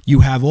 Yeah.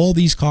 You have all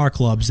these car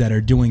clubs that are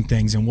doing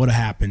things, and what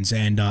happens,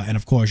 and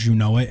of course you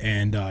know it,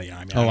 and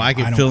I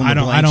can fill in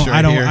the blanks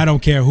right here. I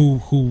don't care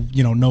who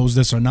knows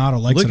this or not or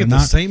likes Look it or not.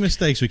 Look at the same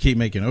mistakes we keep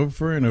making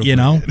over and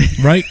over.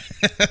 Right?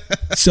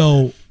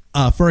 So,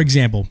 for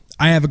example,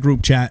 I have a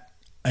group chat.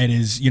 It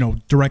is,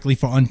 directly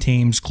for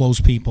untamed,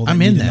 close people that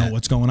need to know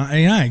what's going on.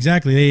 Yeah,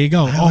 exactly. There you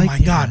go.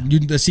 God,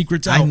 the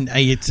secret's out.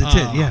 It's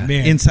man.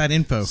 Inside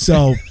info.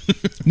 So,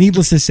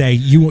 needless to say,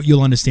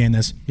 you'll understand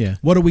this. Yeah.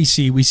 What do we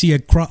see? We see a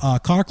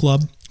car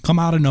club come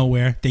out of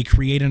nowhere. They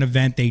create an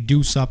event. They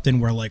do something.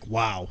 We're like,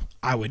 wow,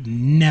 I would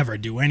never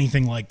do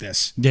anything like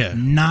this. Yeah.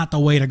 Not the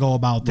way to go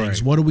about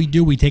things. Right. What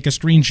do? We take a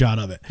screenshot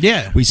of it.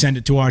 Yeah. We send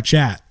it to our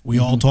chat. We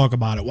all talk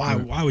about it.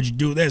 Why would you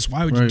do this?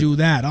 Why would you do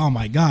that? Oh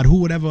my God.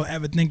 Who would ever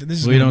think that this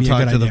is We going to don't be a talk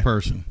good to idea? the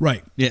person.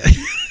 Right. Yeah.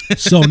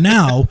 So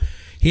now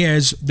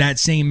here's that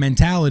same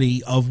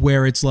mentality of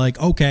where it's like,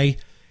 okay,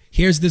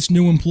 here's this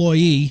new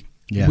employee.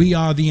 Yeah. We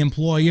are the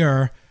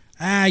employer.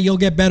 You'll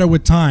get better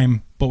with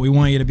time, but we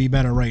want you to be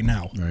better right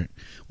now. Right.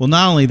 Well,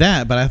 not only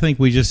that, but I think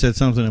we just said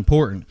something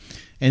important.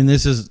 And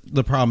this is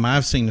the problem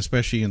I've seen,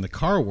 especially in the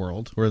car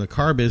world or the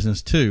car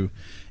business too,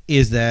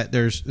 is that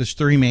there's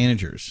 3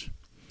 managers.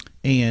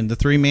 And the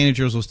 3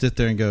 managers will sit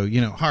there and go,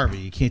 Harvey,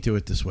 you can't do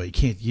it this way. You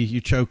can't. You're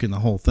choking the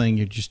whole thing.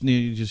 You're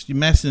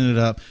messing it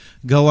up.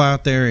 Go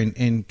out there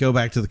and go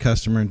back to the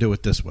customer and do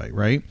it this way,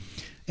 right?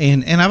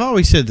 And I've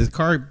always said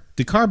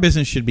the car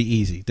business should be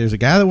easy. There's a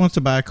guy that wants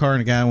to buy a car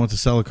and a guy that wants to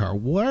sell a car.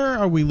 Where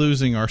are we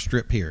losing our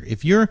strip here?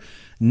 If you're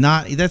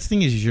not, that's the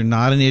thing is you're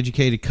not an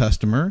educated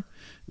customer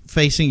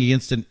facing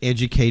against an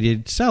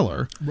educated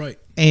seller. Right.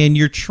 And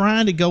you're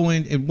trying to go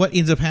in, and what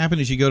ends up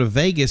happening is you go to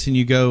Vegas and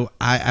you go,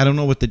 I don't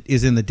know what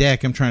is in the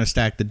deck. I'm trying to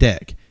stack the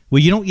deck. Well,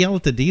 you don't yell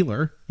at the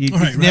dealer. He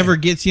never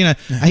gets,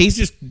 he's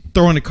just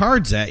throwing the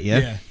cards at you.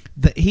 Yeah.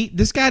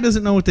 This guy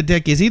doesn't know what the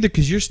deck is either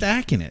because you're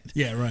stacking it.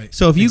 Yeah, right.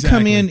 So if you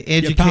come in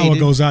educated, your power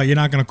goes out, you're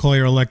not going to call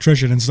your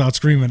electrician and start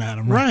screaming at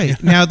him.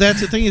 Right. Now,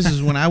 that's the thing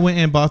is when I went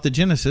and bought the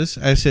Genesis,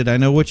 I said, I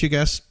know what you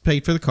guys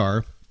paid for the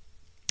car.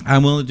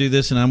 I'm willing to do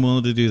this and I'm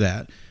willing to do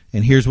that.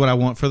 And here's what I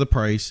want for the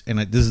price. And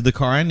this is the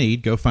car I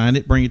need. Go find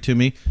it. Bring it to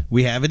me.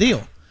 We have a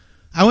deal.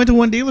 I went to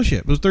one dealership.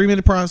 It was a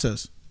 3-minute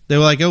process. They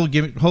were like, oh,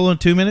 hold on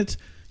 2 minutes.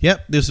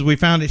 Yep. We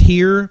found it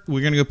here.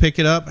 We're going to go pick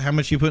it up. How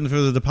much you putting for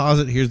the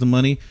deposit? Here's the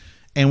money.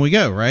 And we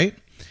go, right?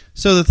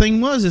 So the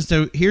thing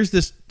here's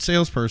this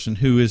salesperson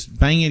who is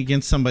banging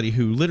against somebody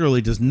who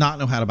literally does not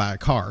know how to buy a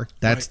car.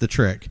 That's the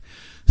trick.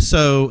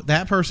 So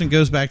that person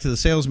goes back to the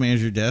sales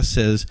manager desk,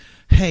 says,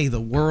 hey,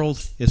 the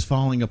world is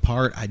falling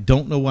apart. I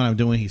don't know what I'm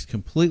doing. He's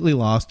completely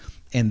lost.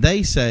 And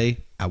they say,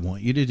 I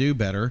want you to do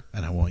better,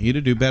 and I want you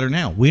to do better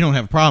now. We don't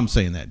have a problem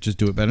saying that. Just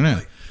do it better now.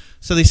 Right.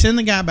 So they send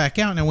the guy back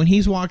out. Now, when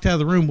he's walked out of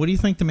the room, what do you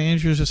think the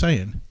managers are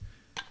saying?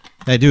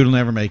 That dude will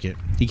never make it.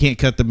 He can't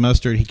cut the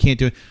mustard. He can't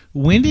do it.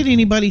 When did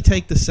anybody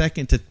take the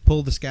second to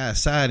pull this guy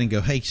aside and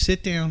go, hey,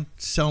 sit down,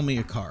 sell me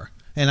a car?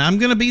 And I'm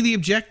going to be the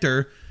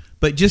objector,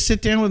 but just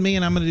sit down with me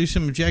and I'm going to do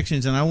some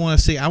objections. And I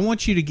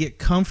want you to get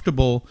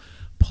comfortable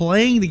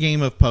playing the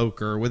game of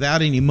poker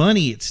without any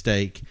money at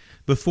stake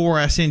before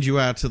I send you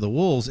out to the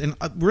wolves. And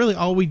really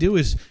all we do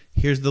is,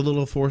 here's the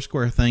little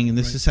Foursquare thing, and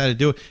this is how to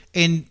do it.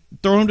 And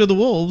throw them to the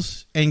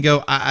wolves and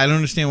go, I don't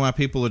understand why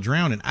people are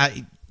drowning.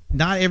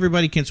 Not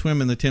everybody can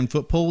swim in the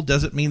 10-foot pool.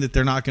 Doesn't mean that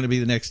they're not going to be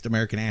the next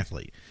American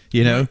athlete,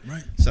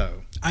 Right.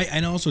 So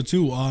and also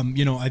too,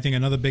 I think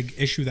another big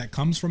issue that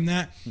comes from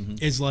that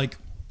is like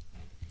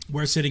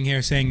we're sitting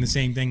here saying the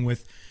same thing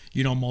with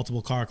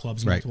multiple car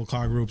clubs, multiple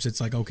car groups.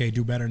 It's like, okay,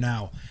 do better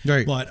now.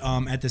 Right. But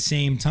at the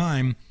same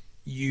time,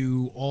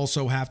 you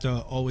also have to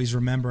always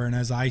remember, and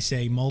as I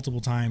say multiple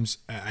times,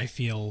 I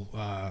feel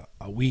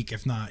a week,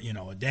 if not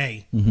a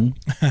day.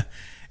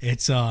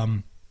 It's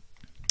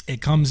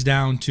it comes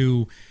down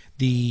to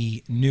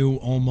the new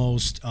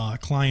almost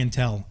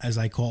clientele, as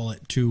I call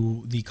it,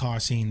 to the car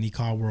scene, the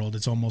car world.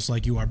 It's almost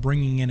like you are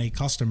bringing in a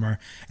customer,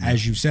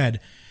 as you said.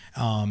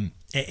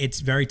 It's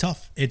very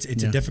tough. It's a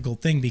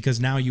difficult thing because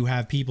now you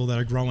have people that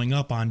are growing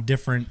up on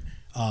different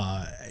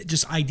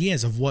just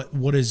ideas of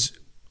what is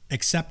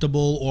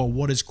acceptable or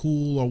what is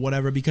cool or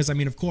whatever. Because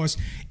of course,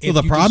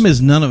 the problem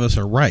is none of us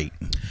are right.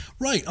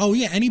 Right. Oh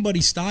yeah.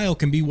 Anybody's style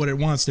can be what it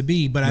wants to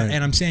be. But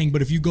I'm saying,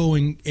 but if you're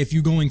going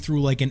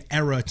through like an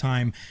era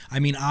time,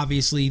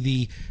 obviously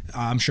the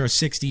I'm sure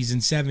 60s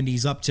and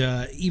 70s up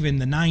to even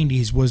the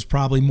 90s was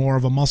probably more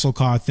of a muscle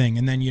car thing.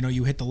 And then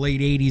you hit the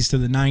late 80s to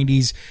the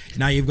 90s.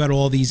 Now you've got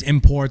all these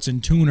imports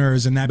and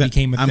tuners, and that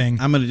became a thing.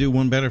 I'm going to do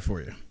one better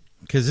for you,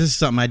 because this is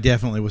something I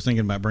definitely was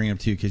thinking about bringing up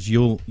to you, because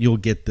you'll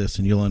get this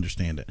and you'll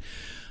understand it.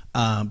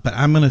 But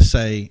I'm going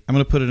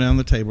to put it on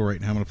the table right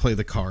now. I'm going to play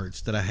the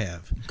cards that I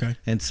have,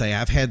 and say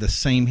I've had the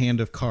same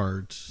hand of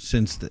cards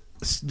since the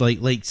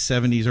late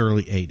 70s,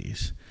 early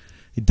 80s.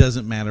 It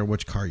doesn't matter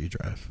which car you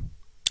drive.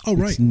 Oh,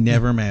 right. It's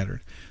never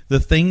mattered. The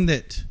thing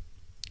that,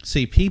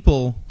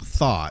 people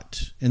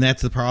thought, and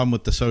that's the problem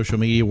with the social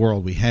media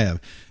world we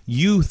have,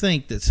 you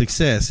think that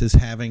success is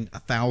having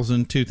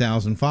 1,000,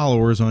 2,000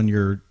 followers on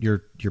your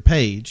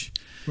page,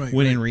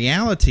 when in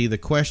reality, the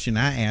question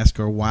I ask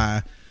are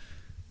why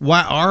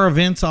our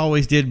events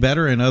always did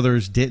better and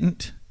others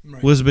didn't,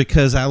 was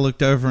because I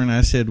looked over and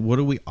I said, what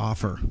do we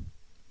offer?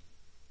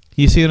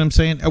 You see what I'm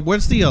saying?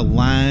 What's the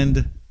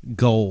aligned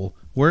goal?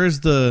 Where's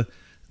the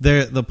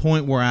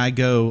point where I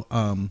go,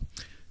 I'm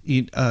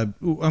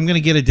going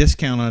to get a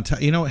discount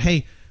on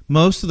hey,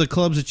 most of the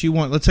clubs that you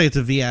want, let's say it's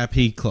a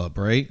VIP club,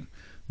 right?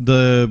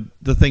 The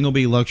thing will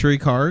be luxury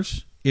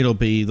cars. It'll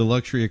be the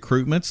luxury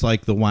accoutrements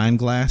like the wine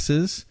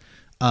glasses.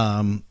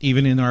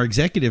 Even in our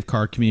executive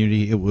car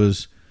community, it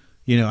was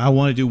I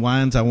want to do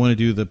wines. I want to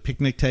do the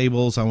picnic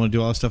tables. I want to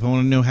do all this stuff. I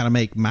want to know how to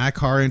make my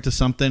car into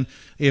something,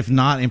 if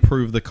not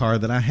improve the car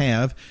that I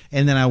have.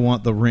 And then I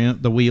want the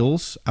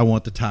wheels. I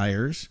want the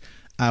tires.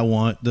 I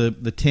want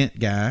the tent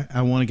guy.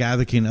 I want a guy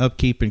that can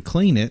upkeep and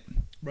clean it.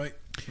 Right.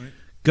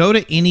 Go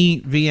to any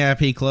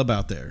VIP club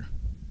out there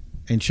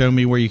and show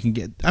me where you can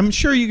get. I'm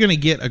sure you're going to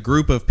get a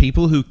group of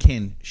people who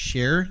can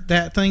share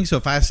that thing. So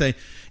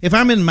if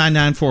I'm in my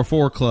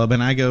 944 club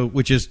and I go,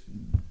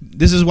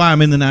 this is why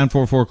I'm in the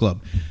 944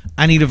 club.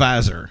 I need a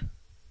visor.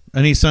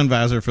 I need sun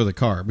visor for the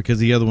car because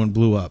the other one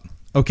blew up.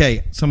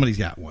 Okay, somebody's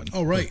got one.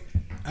 Oh, right.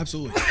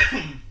 Absolutely.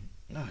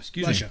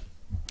 Excuse me.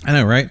 I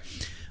know, right?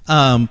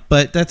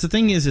 But that's the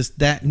thing is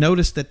that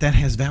notice that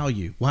has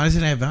value. Why does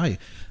it have value?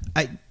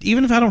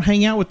 Even if I don't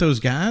hang out with those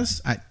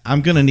guys,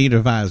 I'm going to need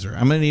a visor.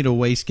 I'm going to need a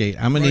wastegate.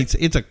 I'm going to need.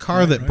 It's a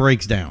car that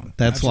breaks down.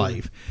 That's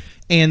Absolutely. Life.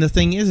 And the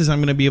thing is I'm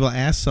going to be able to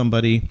ask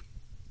somebody,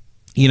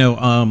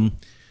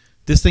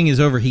 this thing is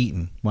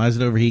overheating. Why is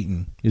it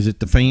overheating? Is it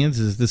the fans?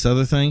 Is it this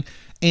other thing?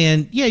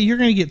 And yeah, you're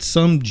going to get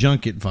some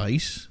junk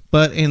advice,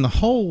 but in the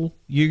whole,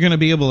 you're going to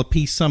be able to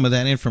piece some of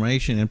that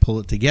information and pull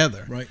it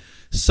together. Right.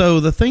 So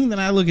the thing that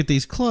I look at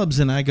these clubs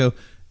and I go,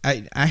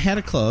 I had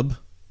a club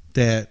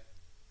that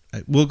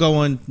will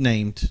go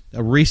unnamed,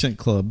 a recent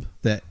club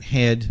that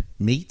had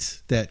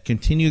meets that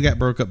got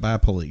broke up by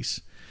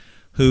police,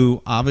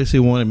 who obviously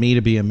wanted me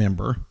to be a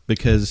member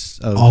because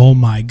of... Oh,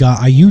 my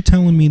God. Are you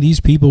telling me these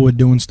people were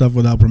doing stuff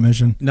without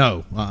permission?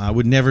 No, I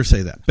would never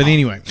say that. But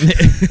anyway.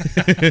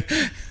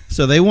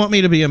 So they want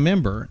me to be a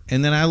member.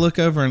 And then I look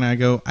over and I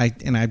go...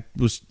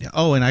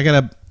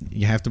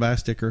 You have to buy a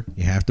sticker.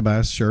 You have to buy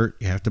a shirt.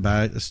 You have to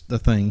buy the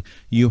thing.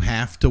 You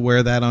have to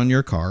wear that on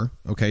your car.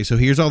 Okay, so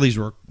here's all these...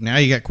 Now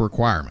you got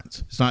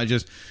requirements. It's not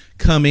just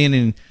come in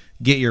and...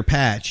 get your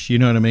patch, you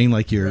know what I mean?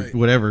 Like your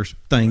whatever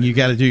thing. You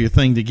got to do your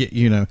thing to get,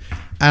 And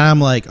I'm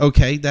like,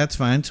 okay, that's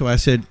fine. So I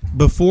said,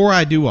 before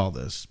I do all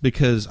this,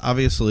 because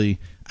obviously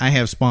I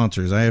have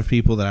sponsors. I have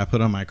people that I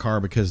put on my car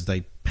because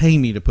they pay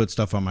me to put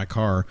stuff on my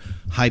car,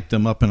 hype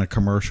them up in a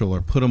commercial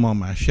or put them on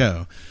my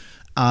show.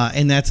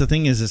 And that's the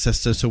thing is,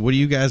 so what are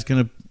you guys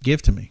going to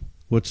give to me?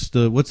 What's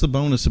the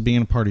bonus of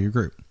being a part of your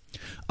group?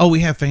 Oh, we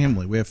have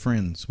family. We have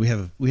friends. We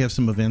have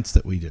some events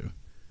that we do.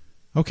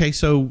 Okay,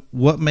 so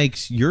what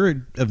makes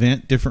your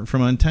event different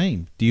from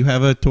Untamed? Do you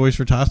have a Toys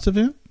for Tots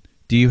event?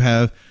 Do you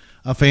have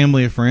a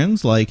family of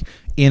friends? Like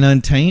in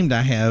Untamed,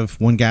 I have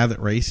one guy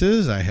that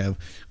races. I have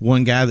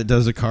one guy that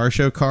does a car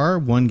show car,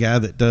 one guy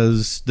that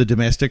does the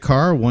domestic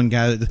car, one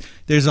guy that...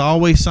 There's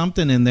always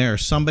something in there,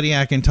 somebody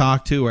I can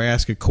talk to or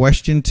ask a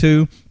question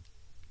to.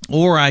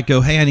 Or I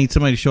go, hey, I need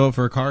somebody to show up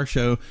for a car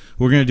show.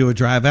 We're going to do a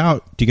drive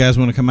out. Do you guys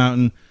want to come out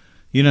and...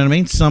 You know what I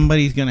mean?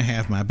 Somebody's going to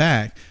have my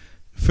back.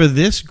 For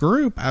this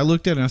group, I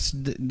looked at it and I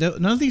said,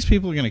 none of these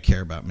people are going to care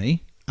about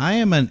me. I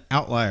am an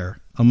outlier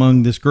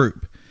among this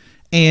group.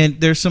 And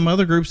there's some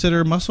other groups that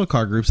are muscle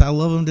car groups. I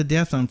love them to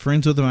death. I'm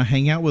friends with them. I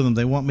hang out with them.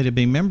 They want me to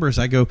be members.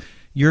 I go,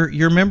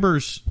 you're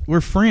members.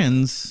 We're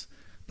friends,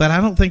 but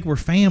I don't think we're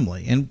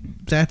family. And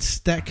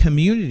that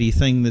community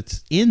thing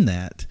that's in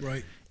that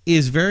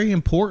is very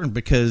important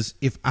because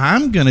if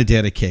I'm going to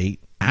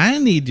dedicate, I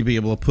need to be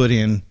able to put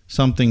in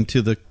something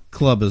to the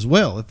club as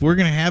well. If we're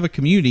going to have a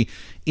community,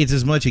 it's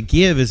as much a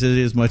give as it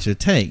is much a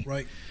take.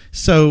 Right.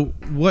 So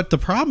what the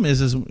problem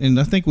is, and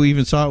I think we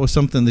even saw it with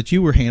something that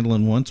you were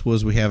handling once,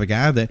 was we have a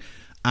guy that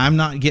I'm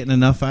not getting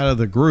enough out of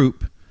the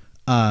group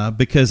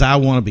because I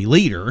want to be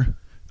leader.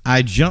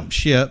 I jump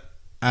ship.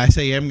 I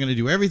say I'm going to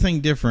do everything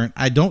different.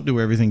 I don't do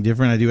everything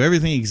different. I do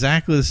everything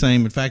exactly the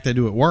same. In fact, I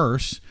do it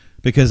worse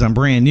because I'm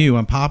brand new.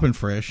 I'm popping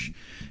fresh.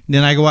 And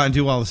then I go out and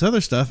do all this other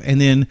stuff. And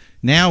then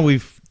now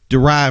we've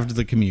derived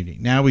the community.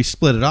 Now we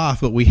split it off,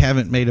 but we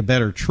haven't made a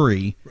better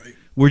tree. Right.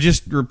 We're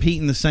just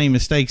repeating the same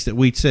mistakes that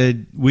we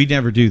said we'd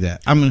never do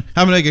that. I'm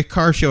gonna make a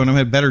car show and I'm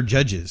gonna have better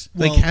judges.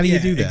 Well, like, how do you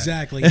do that?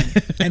 Exactly.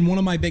 And one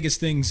of my biggest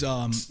things,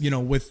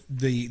 with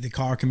the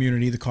car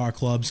community, the car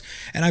clubs,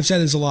 and I've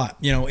said this a lot.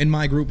 In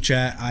my group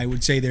chat, I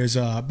would say there's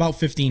about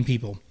 15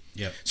 people.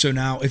 Yep. So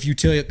now, if you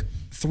take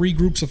 3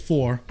 groups of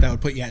 4, that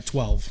would put you at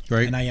 12.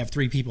 Right. And now you have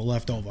 3 people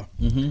left over.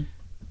 Mm-hmm.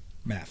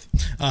 Math.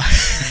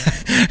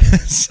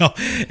 So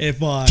if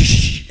my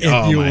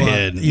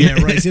head. Yeah,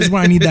 right. This is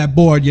why I need that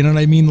board. You know what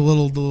I mean? The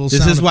little.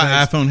 This is why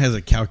iPhone has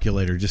a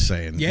calculator. Just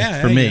saying.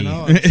 Yeah, for me,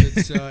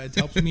 it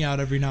helps me out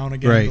every now and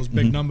again. Right. Those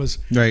big numbers.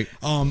 Right.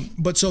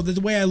 But so the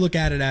way I look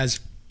at it as,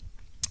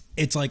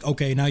 it's like,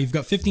 okay, now you've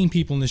got 15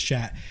 people in this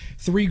chat,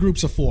 3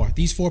 groups of 4.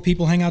 These 4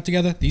 people hang out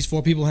together. These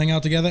 4 people hang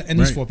out together, and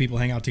these 4 people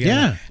hang out together.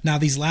 Yeah. Now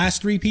these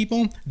last 3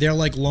 people, they're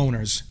like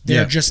loners.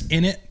 They're just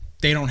in it.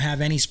 They don't have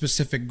any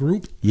specific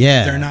group.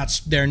 Yeah.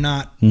 They're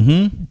not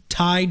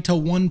tied to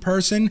one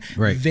person.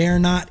 Right. They're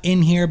not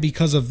in here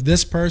because of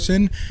this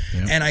person.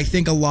 Yep. And I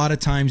think a lot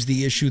of times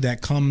the issue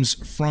that comes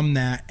from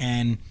that,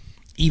 and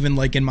even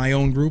like in my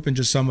own group and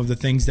just some of the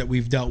things that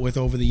we've dealt with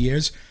over the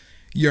years,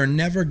 you're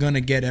never going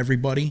to get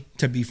everybody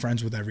to be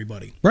friends with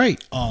everybody.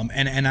 Right.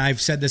 And I've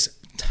said this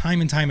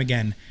time and time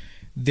again.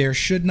 There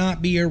should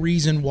not be a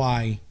reason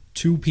why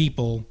 2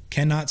 people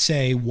cannot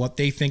say what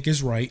they think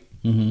is right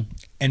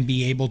and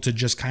be able to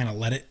just kind of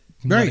let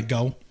it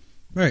go.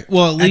 Right.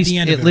 Well, at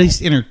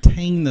least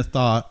entertain the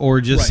thought, or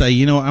just say,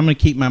 you know what, I'm going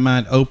to keep my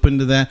mind open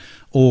to that.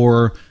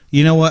 Or,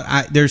 you know what,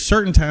 there's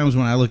certain times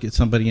when I look at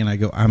somebody and I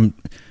go,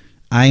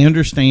 I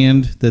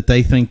understand that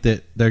they think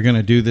that they're going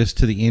to do this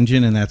to the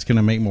engine and that's going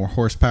to make more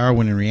horsepower,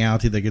 when in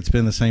reality they could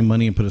spend the same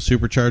money and put a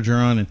supercharger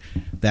on and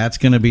that's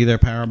going to be their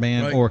power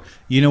band. Right. Or,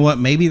 you know what,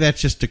 maybe that's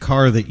just a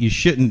car that you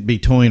shouldn't be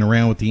toying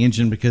around with the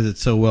engine because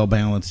it's so well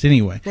balanced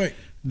anyway. Right.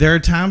 There are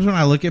times when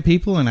I look at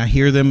people and I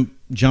hear them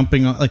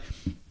jumping on, like,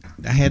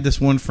 I had this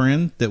one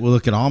friend that would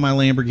look at all my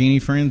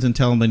Lamborghini friends and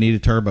tell them they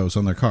needed turbos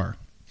on their car.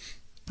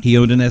 He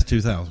owned an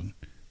S2000.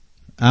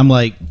 I'm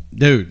like,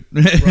 dude,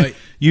 right.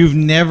 You've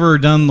never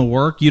done the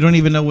work. You don't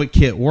even know what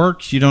kit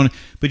works.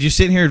 But you're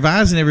sitting here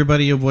advising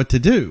everybody of what to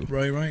do.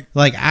 Right.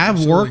 Like,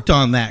 I've worked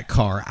on that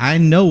car. I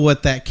know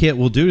what that kit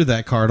will do to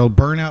that car. It'll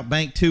burn out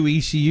Bank 2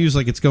 ECUs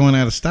like it's going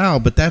out of style,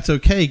 but that's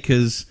okay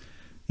because,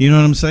 you know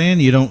what I'm saying?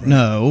 You don't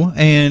know.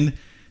 And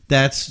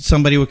that's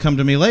somebody would come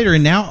to me later,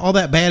 and now all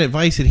that bad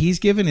advice that he's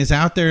given is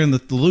out there in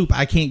the loop.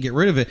 I can't get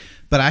rid of it,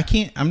 but I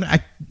can't.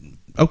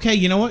 Okay,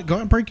 you know what? Go out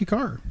and break your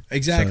car.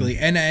 Exactly,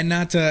 so. and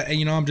not to,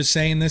 and I'm just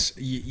saying this,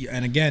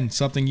 and again,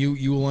 something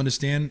you will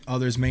understand,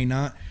 others may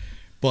not,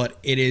 but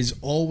it is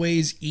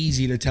always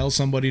easy to tell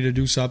somebody to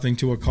do something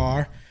to a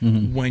car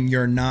when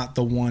you're not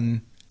the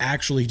one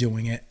actually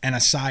doing it. And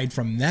aside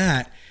from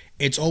that,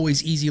 it's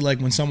always easy, like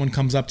when someone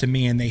comes up to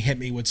me and they hit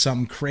me with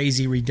some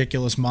crazy,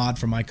 ridiculous mod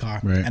for my car.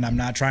 Right. And I'm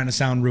not trying to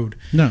sound rude.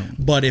 No.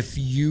 But if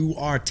you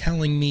are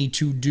telling me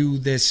to do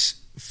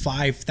this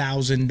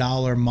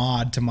 $5,000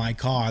 mod to my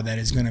car that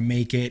is going to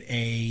make it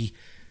a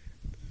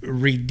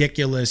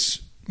ridiculous,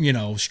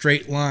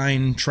 straight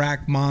line,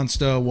 track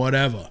monster,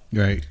 whatever.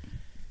 Right.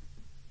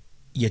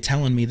 You're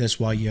telling me this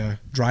while you're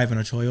driving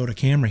a Toyota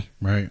Camry,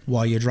 right?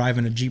 While you're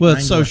driving a Jeep Wrangler.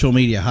 It's social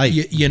media hype.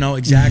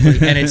 Exactly.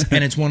 and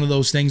it's one of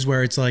those things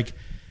where it's like,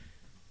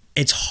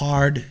 it's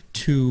hard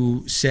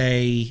to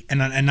say,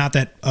 and not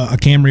that a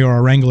Camry or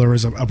a Wrangler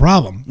is a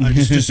problem.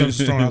 Just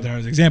throwing out there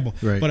as an example.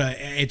 Right. But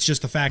it's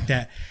just the fact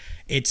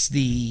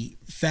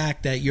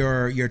that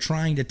you're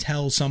trying to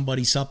tell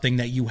somebody something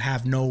that you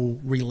have no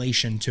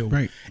relation to.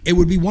 Right. It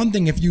would be one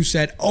thing if you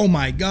said, "Oh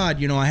my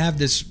God, I have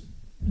this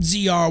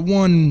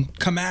ZR1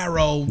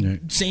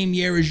 Camaro, same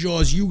year as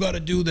yours. You got to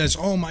do this.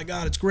 Oh my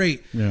God, it's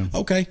great." Yeah.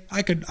 Okay,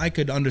 I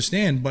could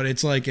understand, but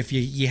it's like if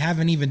you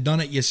haven't even done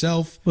it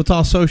yourself. Well, it's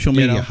all social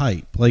media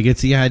hype. Like,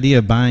 it's the idea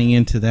of buying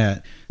into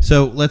that.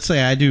 So let's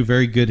say I do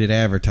very good at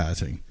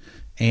advertising,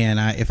 and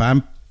if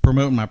I'm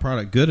promoting my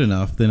product good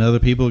enough, then other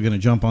people are going to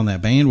jump on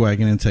that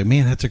bandwagon and say,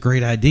 "Man, that's a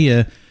great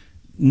idea."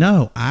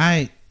 No,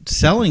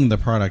 selling the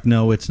product.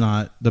 No, it's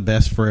not the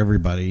best for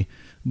everybody.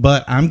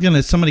 But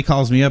somebody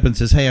calls me up and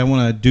says, "Hey, I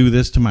want to do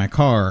this to my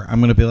car." I'm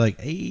going to be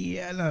like, "Hey,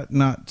 yeah,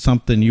 not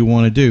something you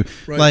want to do."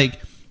 Right. Like,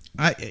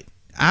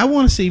 I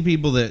want to see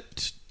people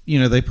that,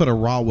 they put a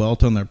raw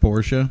welt on their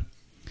Porsche,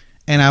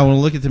 and I want to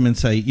look at them and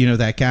say,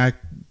 that guy,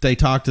 they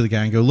talk to the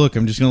guy and go, "Look,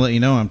 I'm just going to let you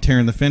know I'm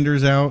tearing the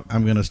fenders out.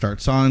 I'm going to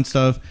start sawing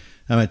stuff.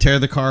 I'm going to tear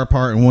the car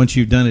apart, and once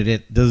you've done it,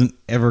 it doesn't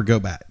ever go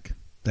back.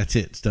 That's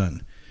it. It's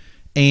done."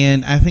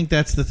 And I think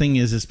that's the thing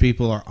is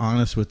people are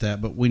honest with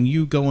that. But when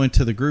you go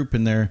into the group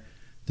and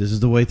this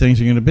is the way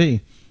things are going to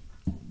be,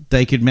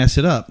 they could mess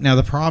it up. Now,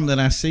 the problem that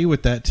I see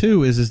with that,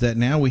 too, is that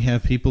now we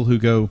have people who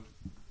go,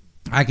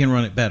 "I can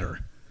run it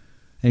better."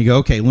 And you go,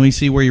 "Okay, let me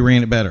see where you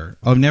ran it better."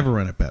 "I've never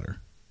run it better."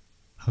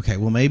 Okay,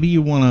 well, maybe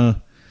you want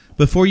to,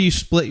 before you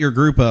split your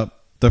group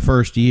up the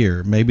first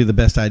year, maybe the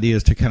best idea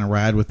is to kind of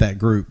ride with that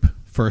group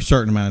for a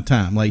certain amount of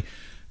time. Like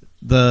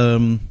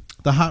the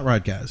Hot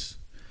Rod guys.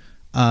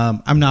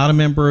 I'm not a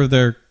member of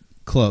their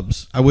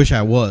clubs. I wish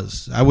I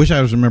was. I wish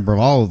I was a member of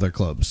all of their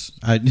clubs.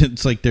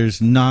 It's like there's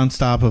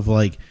nonstop of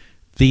like,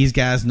 these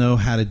guys know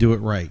how to do it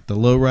right. The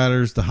low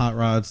riders, the hot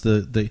rods,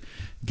 the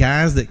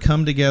guys that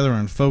come together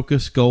on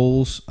focus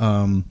goals.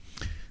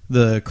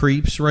 The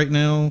Creeps right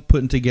now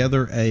putting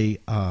together a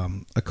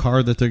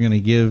car that they're going to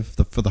give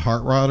for the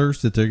hot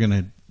rodders,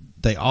 that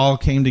they all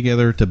came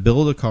together to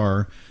build a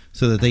car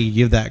so that they can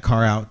give that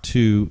car out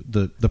to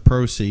the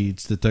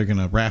proceeds that they're going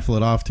to raffle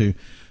it off to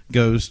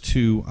goes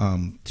to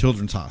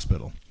Children's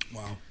Hospital.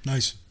 Wow,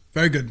 nice,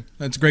 very good.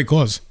 That's a great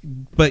cause.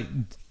 But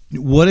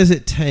what does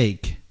it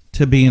take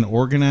to be an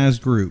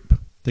organized group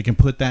that can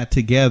put that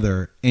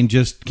together and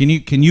just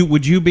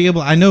would you be able?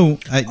 I know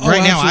right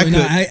now I could.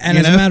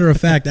 As a matter of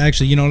fact,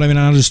 actually, you know what I mean.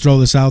 I'll just throw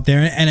this out there,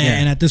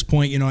 and at this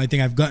point, I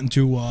think I've gotten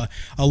to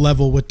a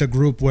level with the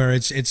group where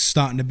it's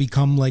starting to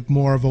become like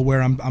more of a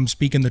where I'm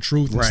speaking the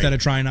truth instead of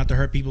trying not to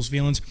hurt people's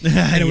feelings.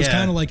 And it was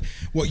kind of like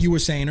what you were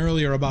saying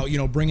earlier about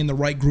bringing the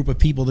right group of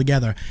people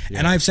together. Yeah.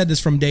 And I've said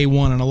this from day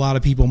one, and a lot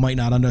of people might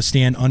not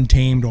understand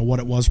Untamed or what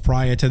it was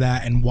prior to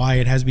that and why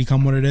it has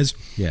become what it is.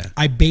 Yeah,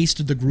 I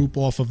based the group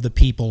off of the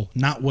people,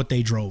 not what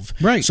they drove.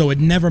 Right. So it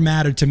never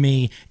mattered to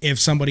me if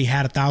somebody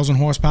had 1,000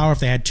 horsepower, if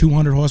they had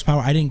 200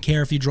 horsepower. I didn't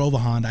care if you drove a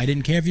Honda. I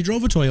didn't care if you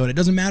drove a Toyota. It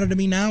doesn't matter to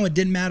me now. It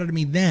didn't matter to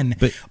me then.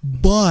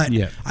 But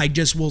I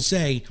just will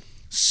say,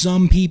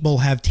 some people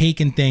have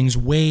taken things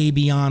way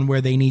beyond where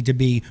they need to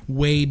be,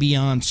 way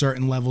beyond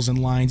certain levels and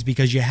lines,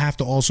 because you have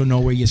to also know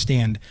where you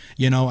stand.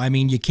 You know, I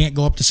mean, you can't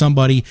go up to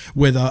somebody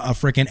with a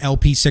freaking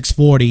LP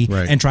 640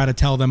 and try to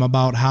tell them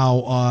about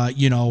how,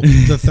 you know,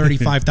 the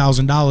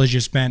 $35,000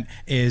 you spent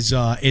is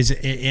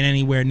in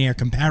anywhere near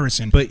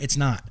comparison. But it's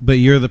not. But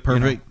you're the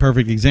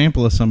perfect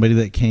example of somebody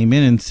that came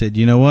in and said,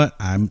 you know what,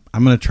 I'm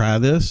going to try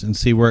this and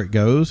see where it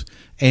goes.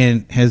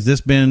 And has this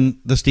been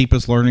the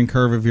steepest learning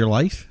curve of your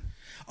life?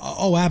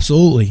 Oh,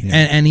 absolutely. Yeah.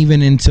 And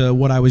even into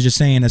what I was just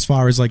saying, as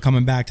far as like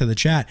coming back to the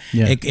chat,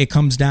 it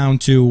comes down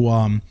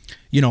to,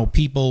 you know,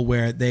 people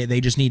where they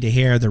just need to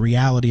hear the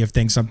reality of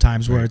things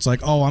sometimes, where it's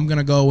like, oh, I'm going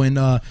to go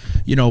and,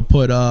 you know,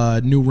 put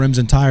new rims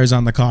and tires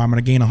on the car. I'm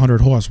going to gain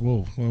 100 horse.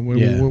 Whoa,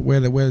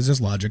 where is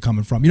this logic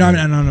coming from? You know,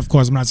 and of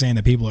course, I'm not saying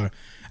that people are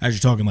as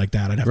you're talking like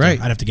that. I'd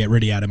have to get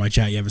Riddy out of my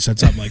chat. You ever said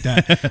something like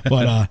that?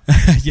 But,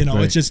 you know,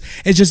 it's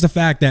just the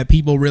fact that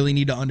people really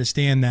need to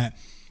understand that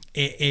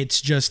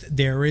it's just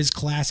there is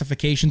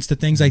classifications to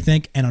things, I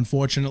think, and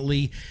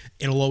unfortunately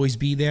it'll always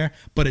be there,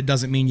 but it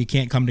doesn't mean you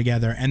can't come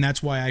together. And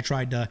that's why I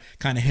tried to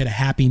kind of hit a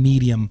happy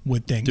medium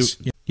with things.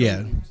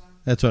 Yeah,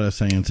 that's what I was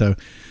saying. So,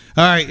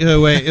 all right,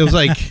 wait, it was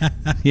like,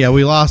 yeah,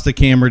 we lost the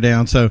camera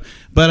down. So,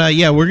 but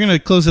yeah, we're going to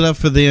close it up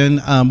for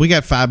then. We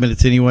got 5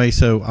 minutes anyway,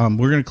 so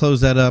we're going to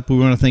close that up. We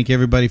want to thank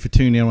everybody for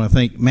tuning in. I want to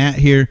thank Matt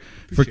here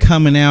for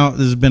coming out.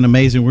 This has been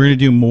amazing. We're going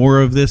to do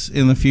more of this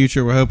in the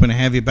future. We're hoping to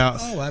have you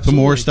about some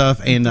more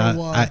stuff. And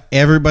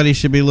everybody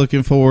should be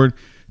looking forward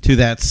to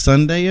that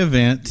Sunday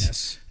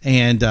event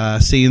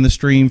and seeing the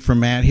stream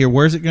from Matt here.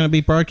 Where's it going to be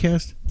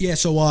broadcast? Yeah,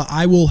 so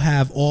I will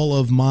have all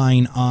of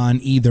mine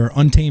on either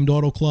Untamed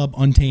Auto Club,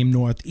 Untamed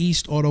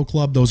Northeast Auto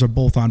Club. Those are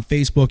both on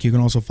Facebook. You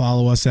can also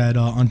follow us at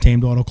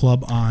Untamed Auto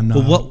Club on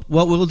what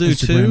we'll do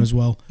Instagram too as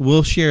well.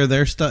 We'll share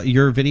their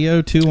your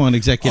video too on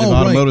Executive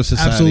Automotive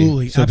Society.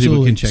 Absolutely, so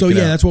people can check it out.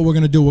 That's what we're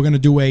gonna do. We're gonna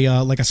do a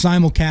like a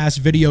simulcast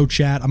video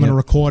chat. I'm gonna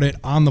record it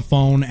on the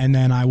phone, and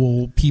then I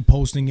will keep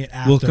posting it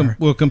after.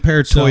 We'll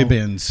compare toy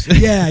bins.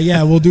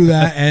 yeah, we'll do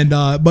that. And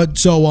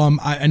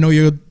I know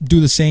you'll do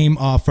the same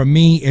for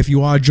me. If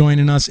you are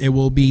joining us, it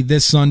will be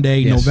this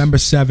Sunday, November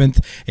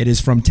 7th. It is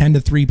from 10 to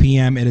 3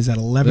 p.m. It is at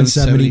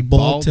 1170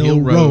 Bald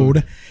Hill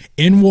Road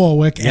in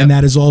Warwick, and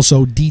that is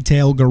also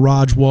Detail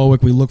Garage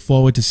Warwick. We look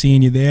forward to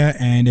seeing you there.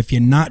 And if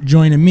you're not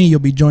joining me, you'll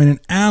be joining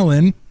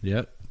Alan.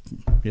 Yep.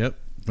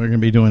 We're going to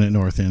be doing it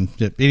North End.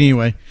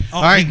 Anyway.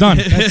 All right. Done.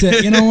 That's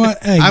it. You know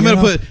what? Hey,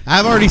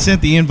 I've already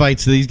sent the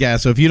invites to these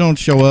guys, so if you don't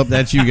show up,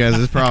 that's you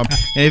guys' problem.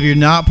 And if you're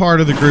not part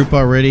of the group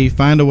already,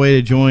 find a way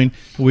to join.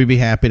 We'd be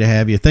happy to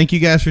have you. Thank you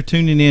guys for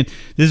tuning in.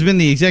 This has been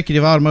the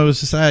Executive Automotive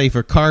Society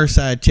for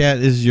Carside Chat.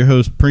 This is your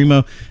host,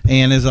 Primo.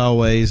 And as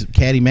always,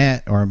 Caddy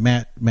Matt, or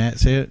Matt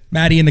say it?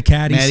 Matty and the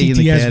Caddy,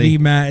 CTSV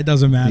Matt. It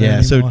doesn't matter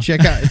anymore. So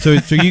check out,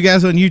 so you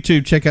guys on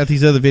YouTube, check out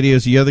these other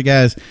videos. The other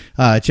guys,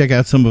 check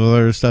out some of the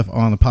other stuff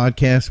on the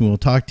podcast. And we'll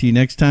talk to you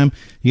next time.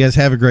 You guys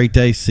have a great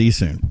day. See you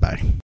soon. Bye.